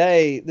 back in the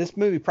day, this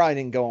movie probably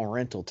didn't go on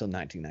rental till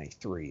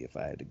 1993, if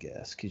I had to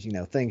guess, because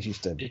things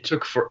used to. It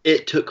took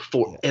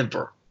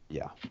forever.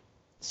 Yeah.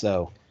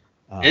 So.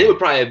 And it would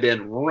probably have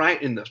been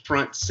right in the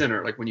front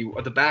center, like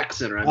the back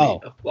center.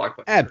 Of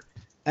Blockbuster.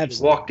 Absolutely.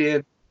 You walked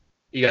in,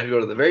 you got to go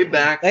to the very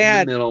back,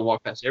 the middle,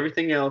 walk past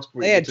everything else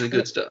before you get to the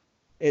good stuff.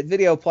 At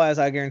Video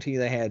Plaza, I guarantee you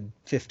they had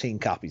 15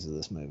 copies of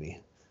this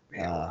movie.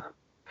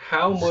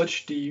 How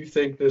much do you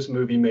think this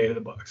movie made at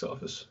the box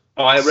office?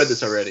 Oh, I read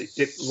this already.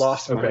 It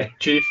lost money.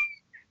 Chief.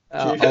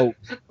 Now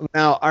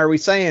are we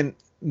saying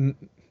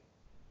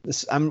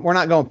this? We're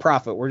not going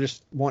profit. We're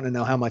just wanting to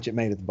know how much it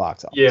made at the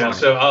box office. Yeah.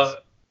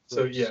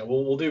 So yeah,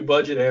 we'll do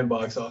budget and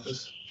box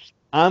office.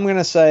 I'm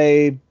gonna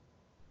say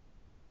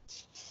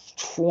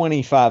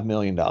 $25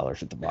 million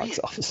at the box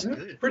office. Yeah,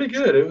 pretty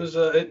good. It was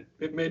it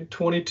made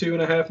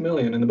 $22.5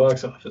 million in the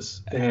box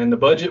office, and the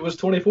budget was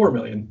 $24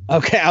 million.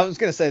 Okay, I was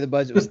gonna say the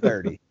budget was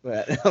 30,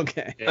 but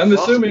okay. Yeah, I'm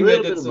assuming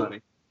they did some money.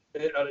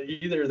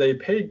 Either they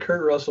paid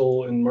Kurt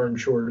Russell and Martin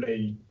Short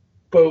a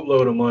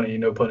boatload of money,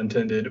 no pun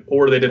intended,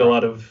 or they did a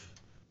lot of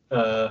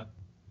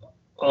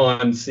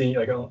on scene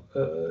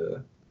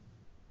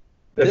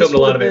they filmed a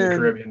lot of it in the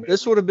Caribbean.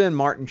 This would have been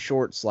Martin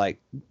Short's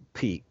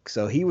peak,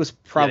 so he was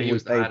probably he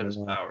was paid the height of his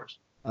powers.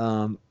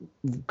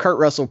 Kurt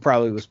Russell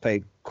probably was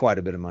paid quite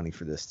a bit of money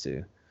for this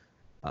too,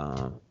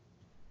 because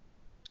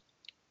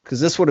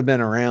this would have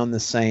been around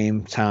the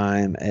same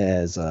time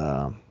as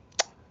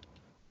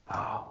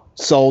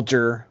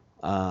Soldier,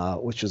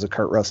 which was a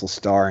Kurt Russell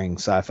starring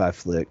sci-fi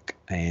flick,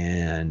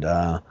 and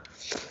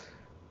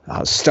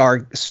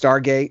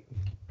Stargate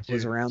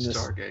was around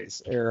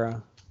this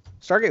era.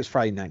 Stargate was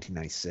probably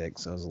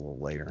 1996, so it was a little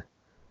later.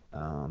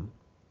 Or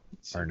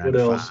 95. What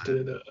else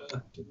did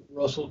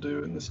Russell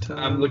do in this time?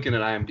 I'm looking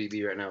at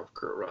IMDb right now with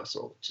Kurt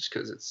Russell, just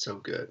because it's so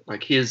good.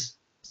 Like this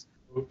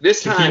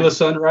Tequila time,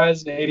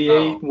 Sunrise in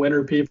 '88,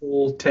 Winter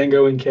People,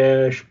 Tango and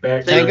Cash,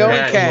 Tango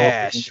and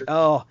Cash.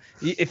 Oh,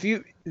 if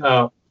you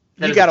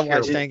You got to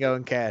watch Tango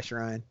and Cash,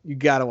 Ryan. You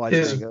got to watch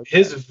Tango.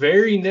 His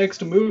very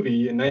next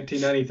movie in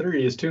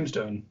 1993 is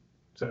Tombstone.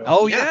 So.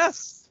 Oh,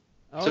 yes.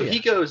 Oh, so he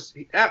goes.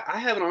 I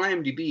have it on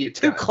IMDb. It's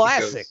two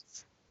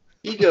classics.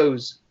 He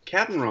goes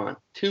Captain Ron,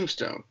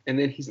 Tombstone, and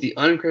then he's the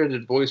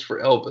uncredited voice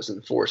for Elvis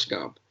in Forrest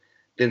Gump.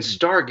 Then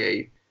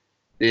Stargate,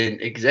 then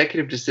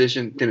Executive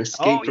Decision, then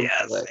Escape from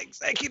LA.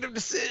 Executive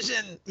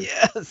Decision.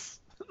 Yes.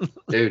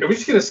 Dude. Are we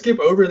just gonna skip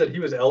over that he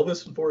was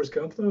Elvis in Forrest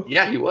Gump though?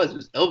 Yeah, he was. It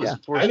was Elvis in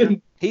Forrest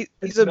Gump.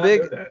 He's a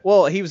big.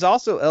 Well, he was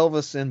also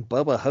Elvis in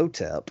Bubba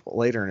Hotep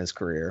later in his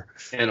career,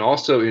 and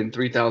also in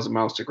 3,000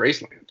 Miles to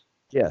Graceland.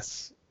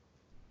 Yes.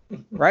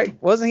 Right?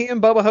 Wasn't he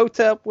in Bubba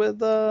Hotep with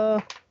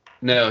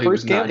No, he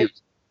was not.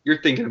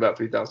 You're thinking about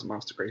 3,000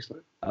 Miles to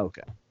Graceland.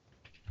 Okay.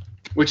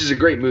 Which is a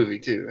great movie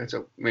too. It's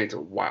a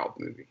wild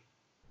movie.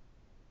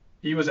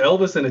 He was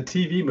Elvis in a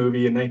TV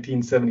movie in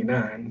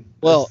 1979.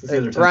 Well,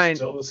 Ryan,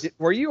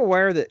 were you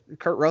aware that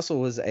Kurt Russell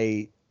was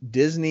a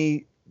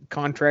Disney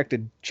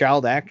contracted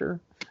child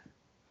actor?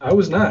 I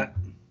was not.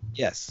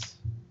 Yes.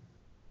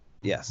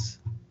 Yes.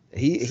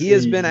 He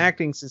has been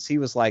acting since he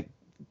was like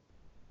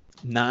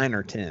 9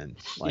 or 10.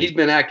 He's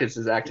been acting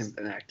since acting's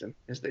been acting,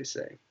 as they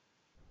say.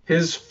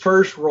 His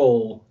first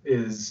role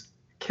is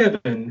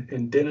Kevin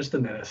in Dennis the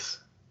Menace.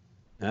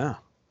 Yeah.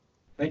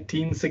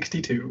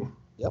 1962.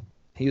 Yep.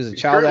 He was a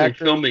child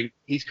actor.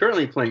 He's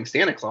currently playing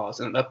Santa Claus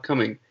in an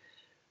upcoming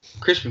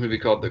Christmas movie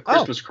called The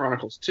Christmas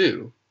Chronicles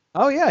 2.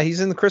 Oh, yeah.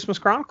 He's in the Christmas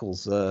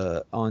Chronicles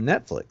on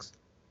Netflix.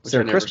 It's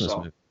their Christmas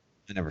movie.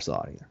 I never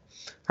saw it either.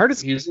 Heard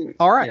it's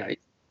all right. Yeah,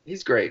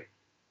 he's great.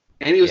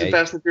 And he was in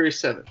Fast and Furious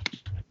 7.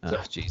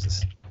 Oh,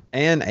 Jesus.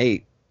 And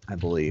 8, I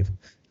believe.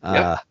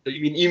 Yeah.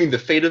 You mean The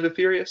Fate of the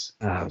Furious?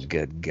 Oh,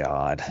 good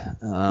God.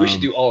 We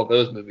should do all of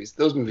those movies.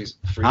 Those movies.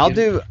 I'll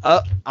do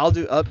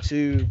up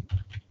through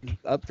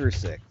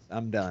 6.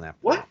 I'm done after.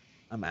 What? That.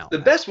 I'm out. The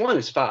best one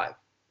is 5.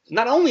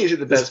 Not only is it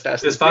the best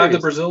Fast and Furious. Is 5 the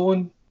Brazil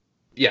one?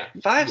 Yeah,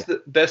 5's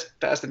the best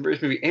Fast and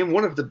Furious movie and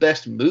one of the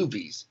best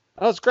movies.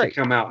 Oh, it's great.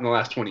 To come out in the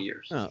last 20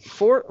 years.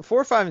 4,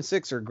 5, and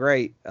 6 are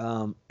great.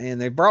 And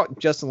they brought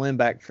Justin Lin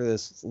back for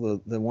this,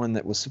 the one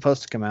that was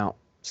supposed to come out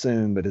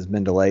soon, but has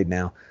been delayed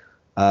now.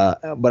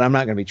 But I'm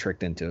not going to be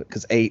tricked into it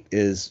because 8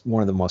 is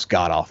one of the most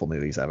god awful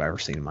movies I've ever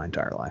seen in my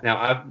entire life.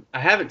 Now I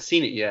haven't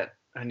seen it yet.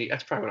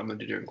 That's probably what I'm going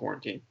to do during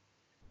quarantine.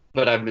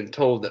 But I've been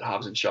told that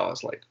Hobbs and Shaw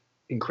is like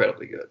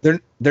incredibly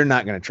good. They're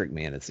not going to trick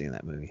me into seeing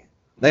that movie.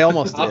 They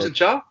almost Hobbs did. and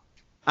Shaw.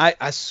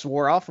 I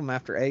swore off them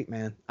after 8,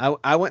 man.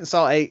 I went and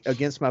saw 8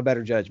 against my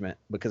better judgment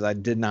because I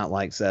did not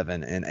like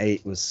 7, and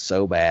 8 was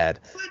so bad.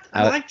 What?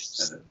 I liked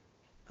 7.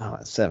 Oh,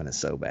 7 is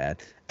so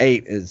bad.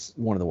 8 is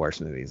one of the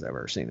worst movies I've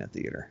ever seen at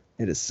theater.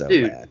 It is so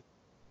bad.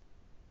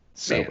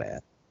 So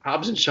bad.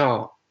 Hobbs and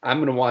Shaw. I'm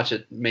going to watch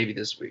it maybe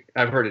this week.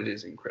 I've heard it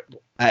is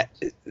incredible.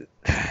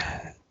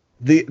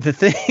 The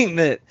thing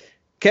that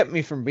kept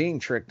me from being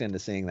tricked into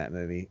seeing that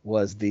movie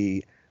was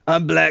the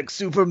 "I'm Black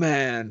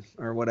Superman"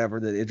 or whatever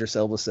that Idris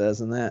Elba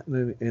says in that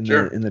movie in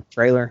the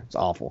trailer. It's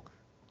awful,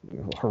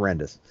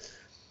 horrendous.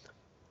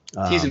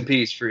 T's and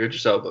P's for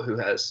Idris Elba, who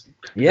has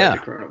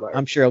coronavirus.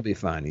 I'm sure he'll be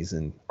fine. He's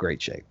in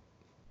great shape.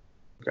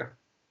 Okay.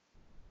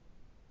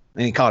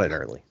 And he caught it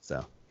early,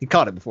 so he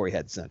caught it before he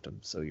had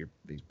symptoms. So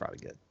he's probably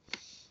good.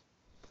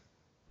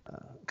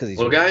 Because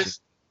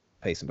guys,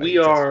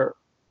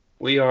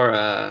 we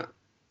are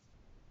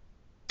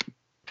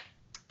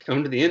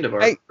coming to the end of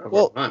our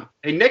run.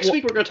 Hey, next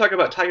week we're going to talk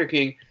about Tiger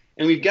King,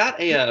 and we've got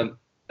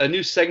a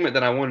new segment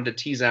that I wanted to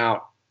tease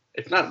out.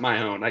 It's not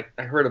my own.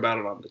 I heard about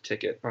it on the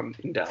ticket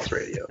in Dallas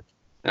Radio.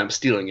 I'm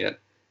stealing it.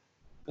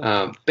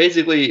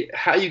 Basically,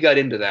 how you got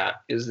into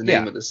that is the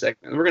name of the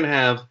segment. We're going to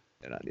have.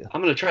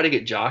 I'm going to try to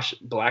get Josh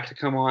Black to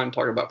come on and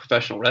talk about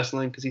professional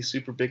wrestling because he's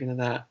super big into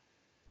that.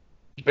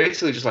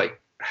 Basically, just like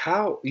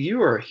how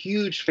you are a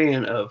huge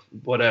fan of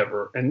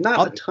whatever, and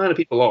not a ton of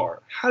people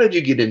are. How did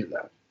you get into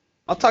that?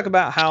 I'll talk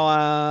about how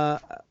I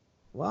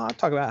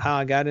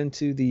got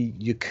into the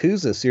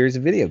Yakuza series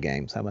of video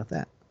games. How about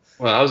that?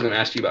 Well, I was going to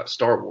ask you about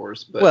Star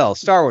Wars, but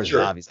Star Wars is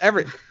obvious.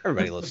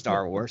 Everybody loves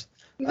Star Wars.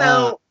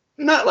 No,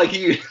 not like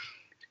you.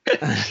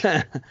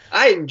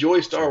 I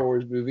enjoy Star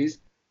Wars movies,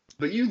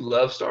 but you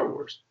love Star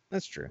Wars.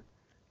 That's true.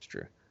 It's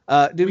true.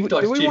 Do we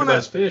want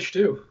to fish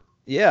too?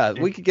 Yeah,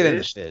 we could get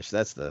into fish.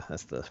 That's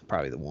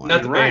probably the one.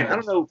 Not the Ryan. I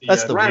don't know.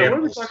 That's the Ryan.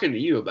 animals. What are we talking to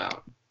you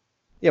about?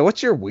 Yeah,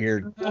 what's your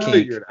weird I'll kink?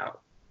 figure it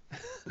out.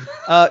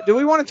 Do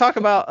we want to talk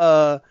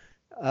about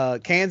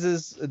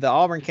Kansas, the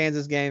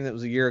Auburn-Kansas game that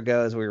was a year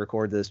ago as we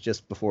record this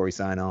just before we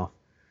sign off?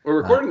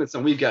 We're recording this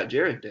on We've Got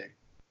Jared Day.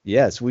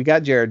 Yes, we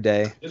got Jared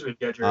Day. Yes, we've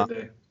got Jared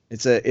Day.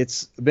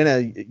 It's been a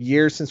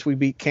year since we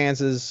beat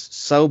Kansas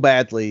so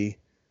badly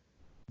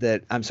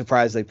that I'm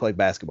surprised they played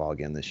basketball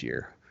again this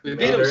year. We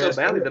beat them so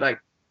badly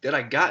that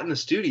I got in the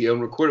studio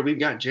and recorded We've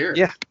Got Jared.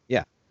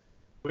 Yeah.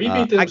 We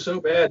beat them so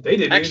bad they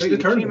didn't actually make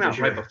the tournament came out this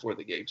year. right before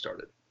the game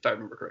started, if I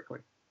remember correctly.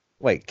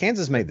 Wait,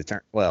 Kansas made the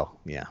turn. Well,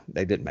 yeah,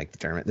 they didn't make the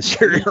tournament this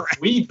year.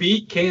 We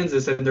beat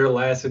Kansas in their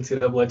last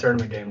NCAA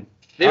tournament game.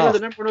 They were the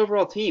number 1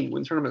 overall team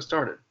when the tournament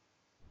started.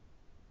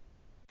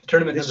 The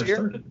tournament never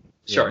started.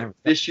 Sorry,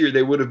 this year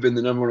they would have been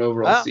the number 1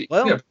 overall seed.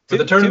 Well, but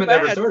the tournament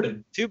never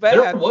started. Too bad.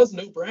 There was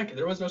no bracket.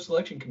 There was no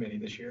selection committee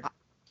this year.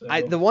 So.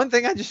 The one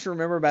thing I just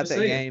remember about that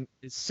game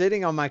is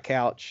sitting on my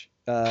couch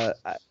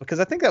because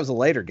I think that was a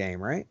later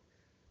game, right?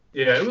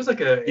 Yeah, it was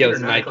like a 8 or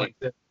 9 o'clock.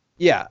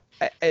 Yeah,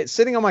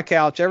 sitting on my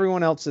couch,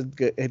 everyone else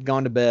had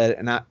gone to bed,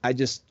 and I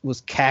just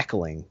was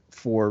cackling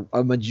for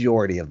a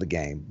majority of the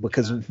game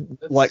because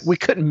like we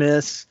couldn't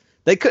miss,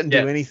 they couldn't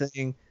do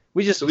anything.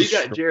 We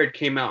got Jared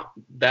came out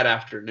that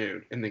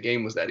afternoon, and the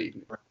game was that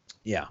evening.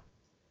 Yeah,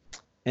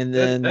 and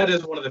then that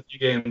is one of the few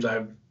games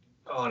I've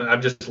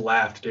just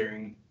laughed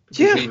during.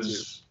 Yeah, it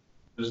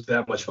was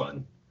that much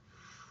fun.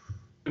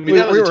 I mean,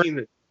 that was a team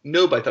that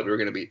nobody thought we were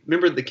going to beat.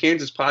 Remember the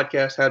Kansas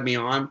podcast had me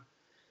on?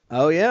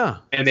 Oh yeah,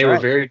 and they were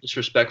very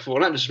disrespectful.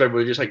 Not disrespectful,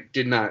 they just like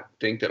did not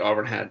think that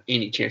Auburn had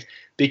any chance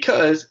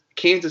because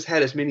Kansas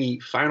had as many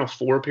Final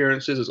Four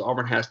appearances as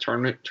Auburn has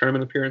tournament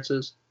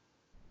appearances.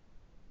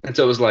 And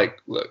so it was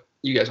like, look,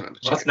 you guys don't have a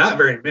chance. Well, that's not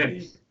very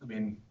many. I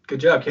mean, good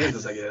job,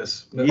 Kansas, I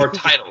guess. Or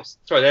titles.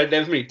 Sorry, they have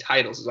as many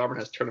titles as Auburn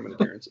has tournament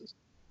appearances.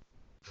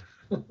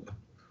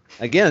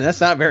 Again,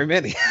 that's not very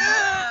many.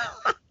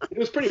 It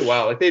was pretty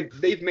wild. Like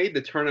they've made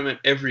the tournament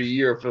every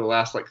year for the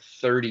last like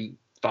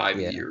 35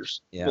 years.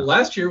 Yeah. Well,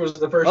 last year was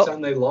the first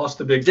time they lost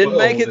the Big 12. Didn't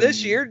make it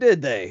this year,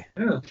 did they?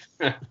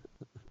 Yeah.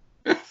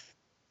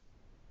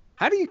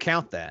 How do you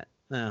count that?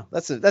 No,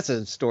 that's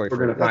a story. We're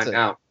going to find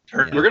out.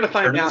 We're going to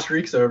find out.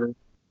 Streak's over.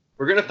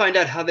 We're going to find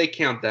out how they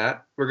count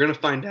that. We're going to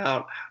find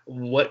out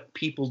what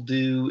people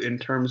do in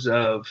terms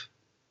of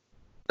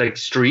like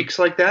streaks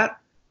like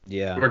that.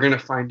 Yeah. We're going to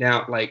find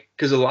out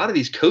because a lot of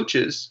these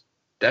coaches,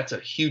 that's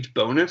a huge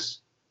bonus.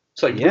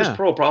 So Bruce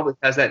Pearl probably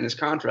has that in his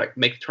contract.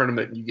 Make the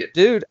tournament and you get.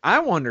 Dude, I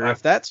wonder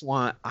if that's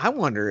why. I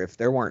wonder if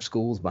there weren't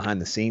schools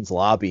behind the scenes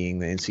lobbying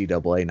the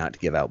NCAA not to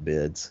give out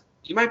bids.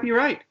 You might be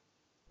right.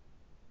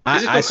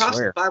 I cost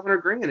swear.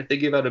 $500,000 if they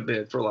give out a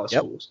bid for a lot of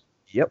schools.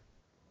 Yep.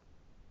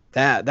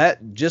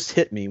 That just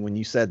hit me when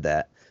you said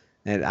that,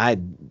 and I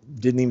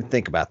didn't even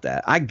think about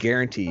that. I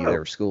guarantee you there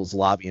were schools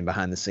lobbying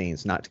behind the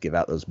scenes not to give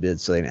out those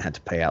bids so they didn't have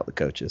to pay out the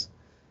coaches.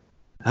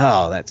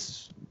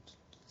 That's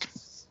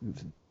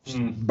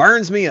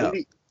burns me up.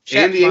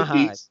 And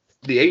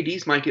the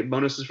ADs might get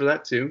bonuses for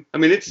that too. I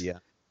mean,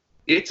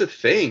 it's a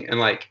thing,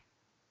 and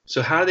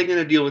so how are they going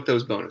to deal with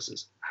those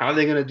bonuses? How are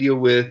they going to deal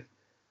with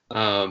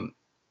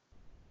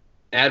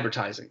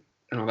advertising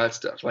and all that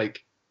stuff?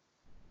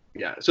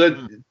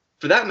 So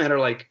for that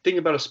matter, think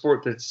about a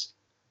sport that's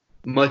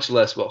much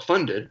less well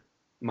funded.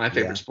 My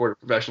favorite sport of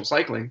professional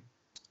cycling.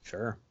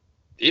 Sure.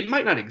 It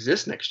might not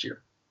exist next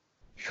year.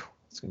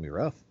 It's gonna be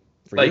rough.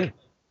 For you.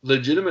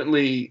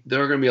 Legitimately,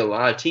 there are going to be a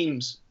lot of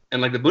teams,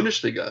 and like the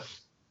Bundesliga,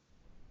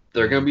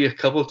 there are going to be a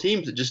couple of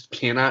teams that just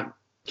cannot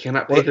pay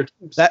their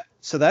teams.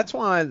 That's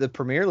why the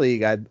Premier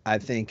League, I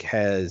think,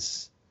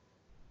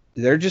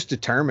 they're just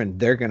determined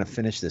they're going to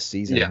finish this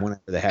season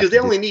whenever they have to. Because they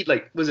only need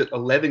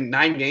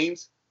 9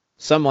 games?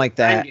 Something like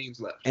that. 9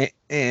 games left.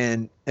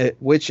 And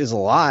which is a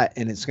lot,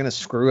 and it's going to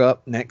screw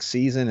up next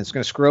season. It's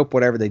going to screw up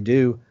whatever they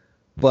do.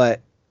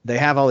 But they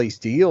have all these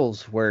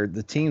deals where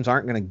the teams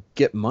aren't going to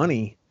get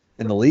money,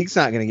 and the league's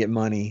not going to get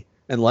money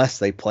unless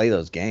they play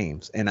those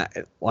games. And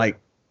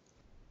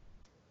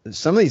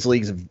some of these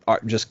leagues are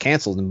just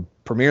canceled, and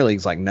Premier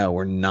League's like, no,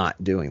 we're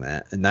not doing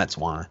that, and that's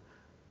why.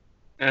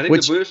 And I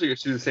think the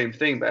Bundesliga do the same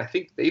thing, but I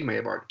think they may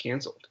have already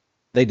canceled.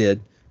 They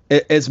did.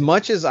 As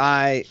much as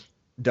I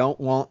don't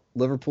want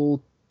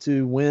Liverpool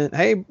to win,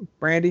 hey,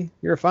 Brandy,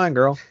 you're a fine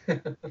girl.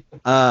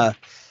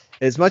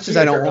 As much as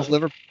I don't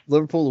want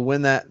Liverpool to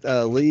win that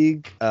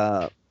league,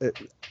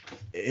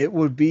 it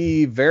would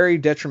be very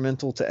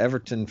detrimental to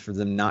Everton for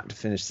them not to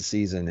finish the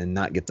season and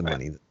not get the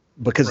money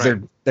because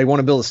they want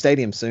to build a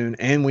stadium soon,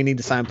 and we need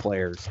to sign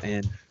players,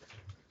 and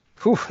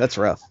that's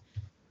rough.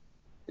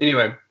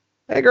 Anyway,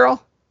 hey,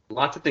 girl. A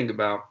lot to think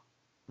about.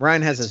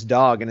 Ryan has his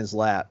dog in his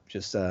lap,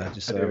 just so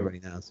everybody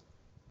knows.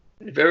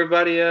 If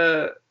everybody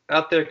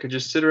out there could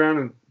just sit around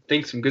and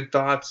think some good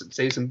thoughts and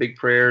say some big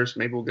prayers,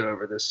 maybe we'll get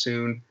over this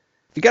soon.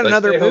 If you got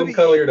another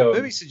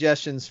movie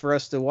suggestions for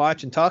us to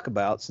watch and talk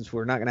about, since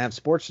we're not going to have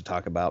sports to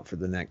talk about for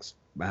the next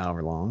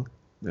however long,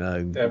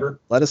 ever,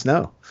 let us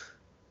know.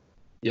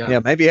 Yeah,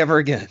 maybe ever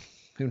again.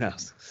 Who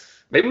knows?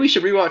 Maybe we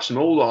should rewatch some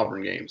old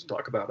Auburn games and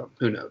talk about them.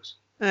 Who knows?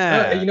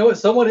 You know what?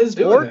 Someone is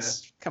doing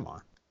that. Come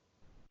on.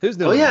 Who's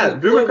doing that? Oh, yeah.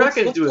 Drew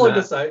McCracken is doing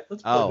that.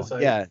 Let's plug the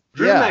site. Yeah.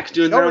 Drew Mac's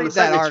doing that on the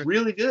site. It's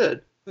really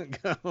good.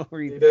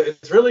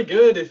 It's really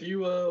good if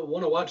you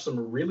want to watch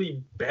some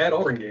really bad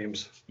Auburn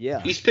games.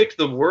 Yeah. He's picked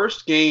the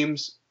worst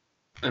games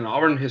in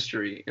Auburn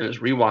history and is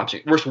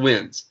rewatching. Worst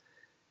wins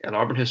in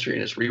Auburn history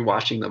and is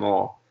rewatching them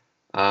all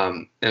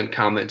and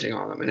commenting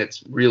on them. And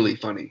it's really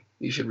funny.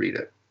 You should read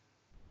it.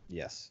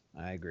 Yes,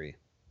 I agree.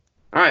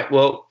 All right.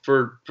 Well,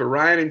 for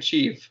Ryan and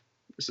Chief,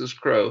 this is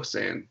Crow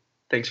saying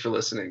thanks for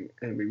listening.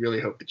 And we really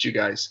hope that you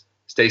guys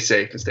stay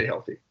safe and stay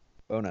healthy.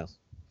 Bonos.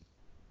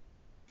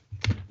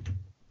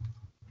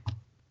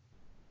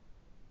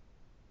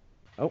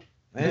 Oh,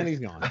 and he's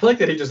gone. I like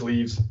that he just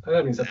leaves. I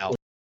don't mean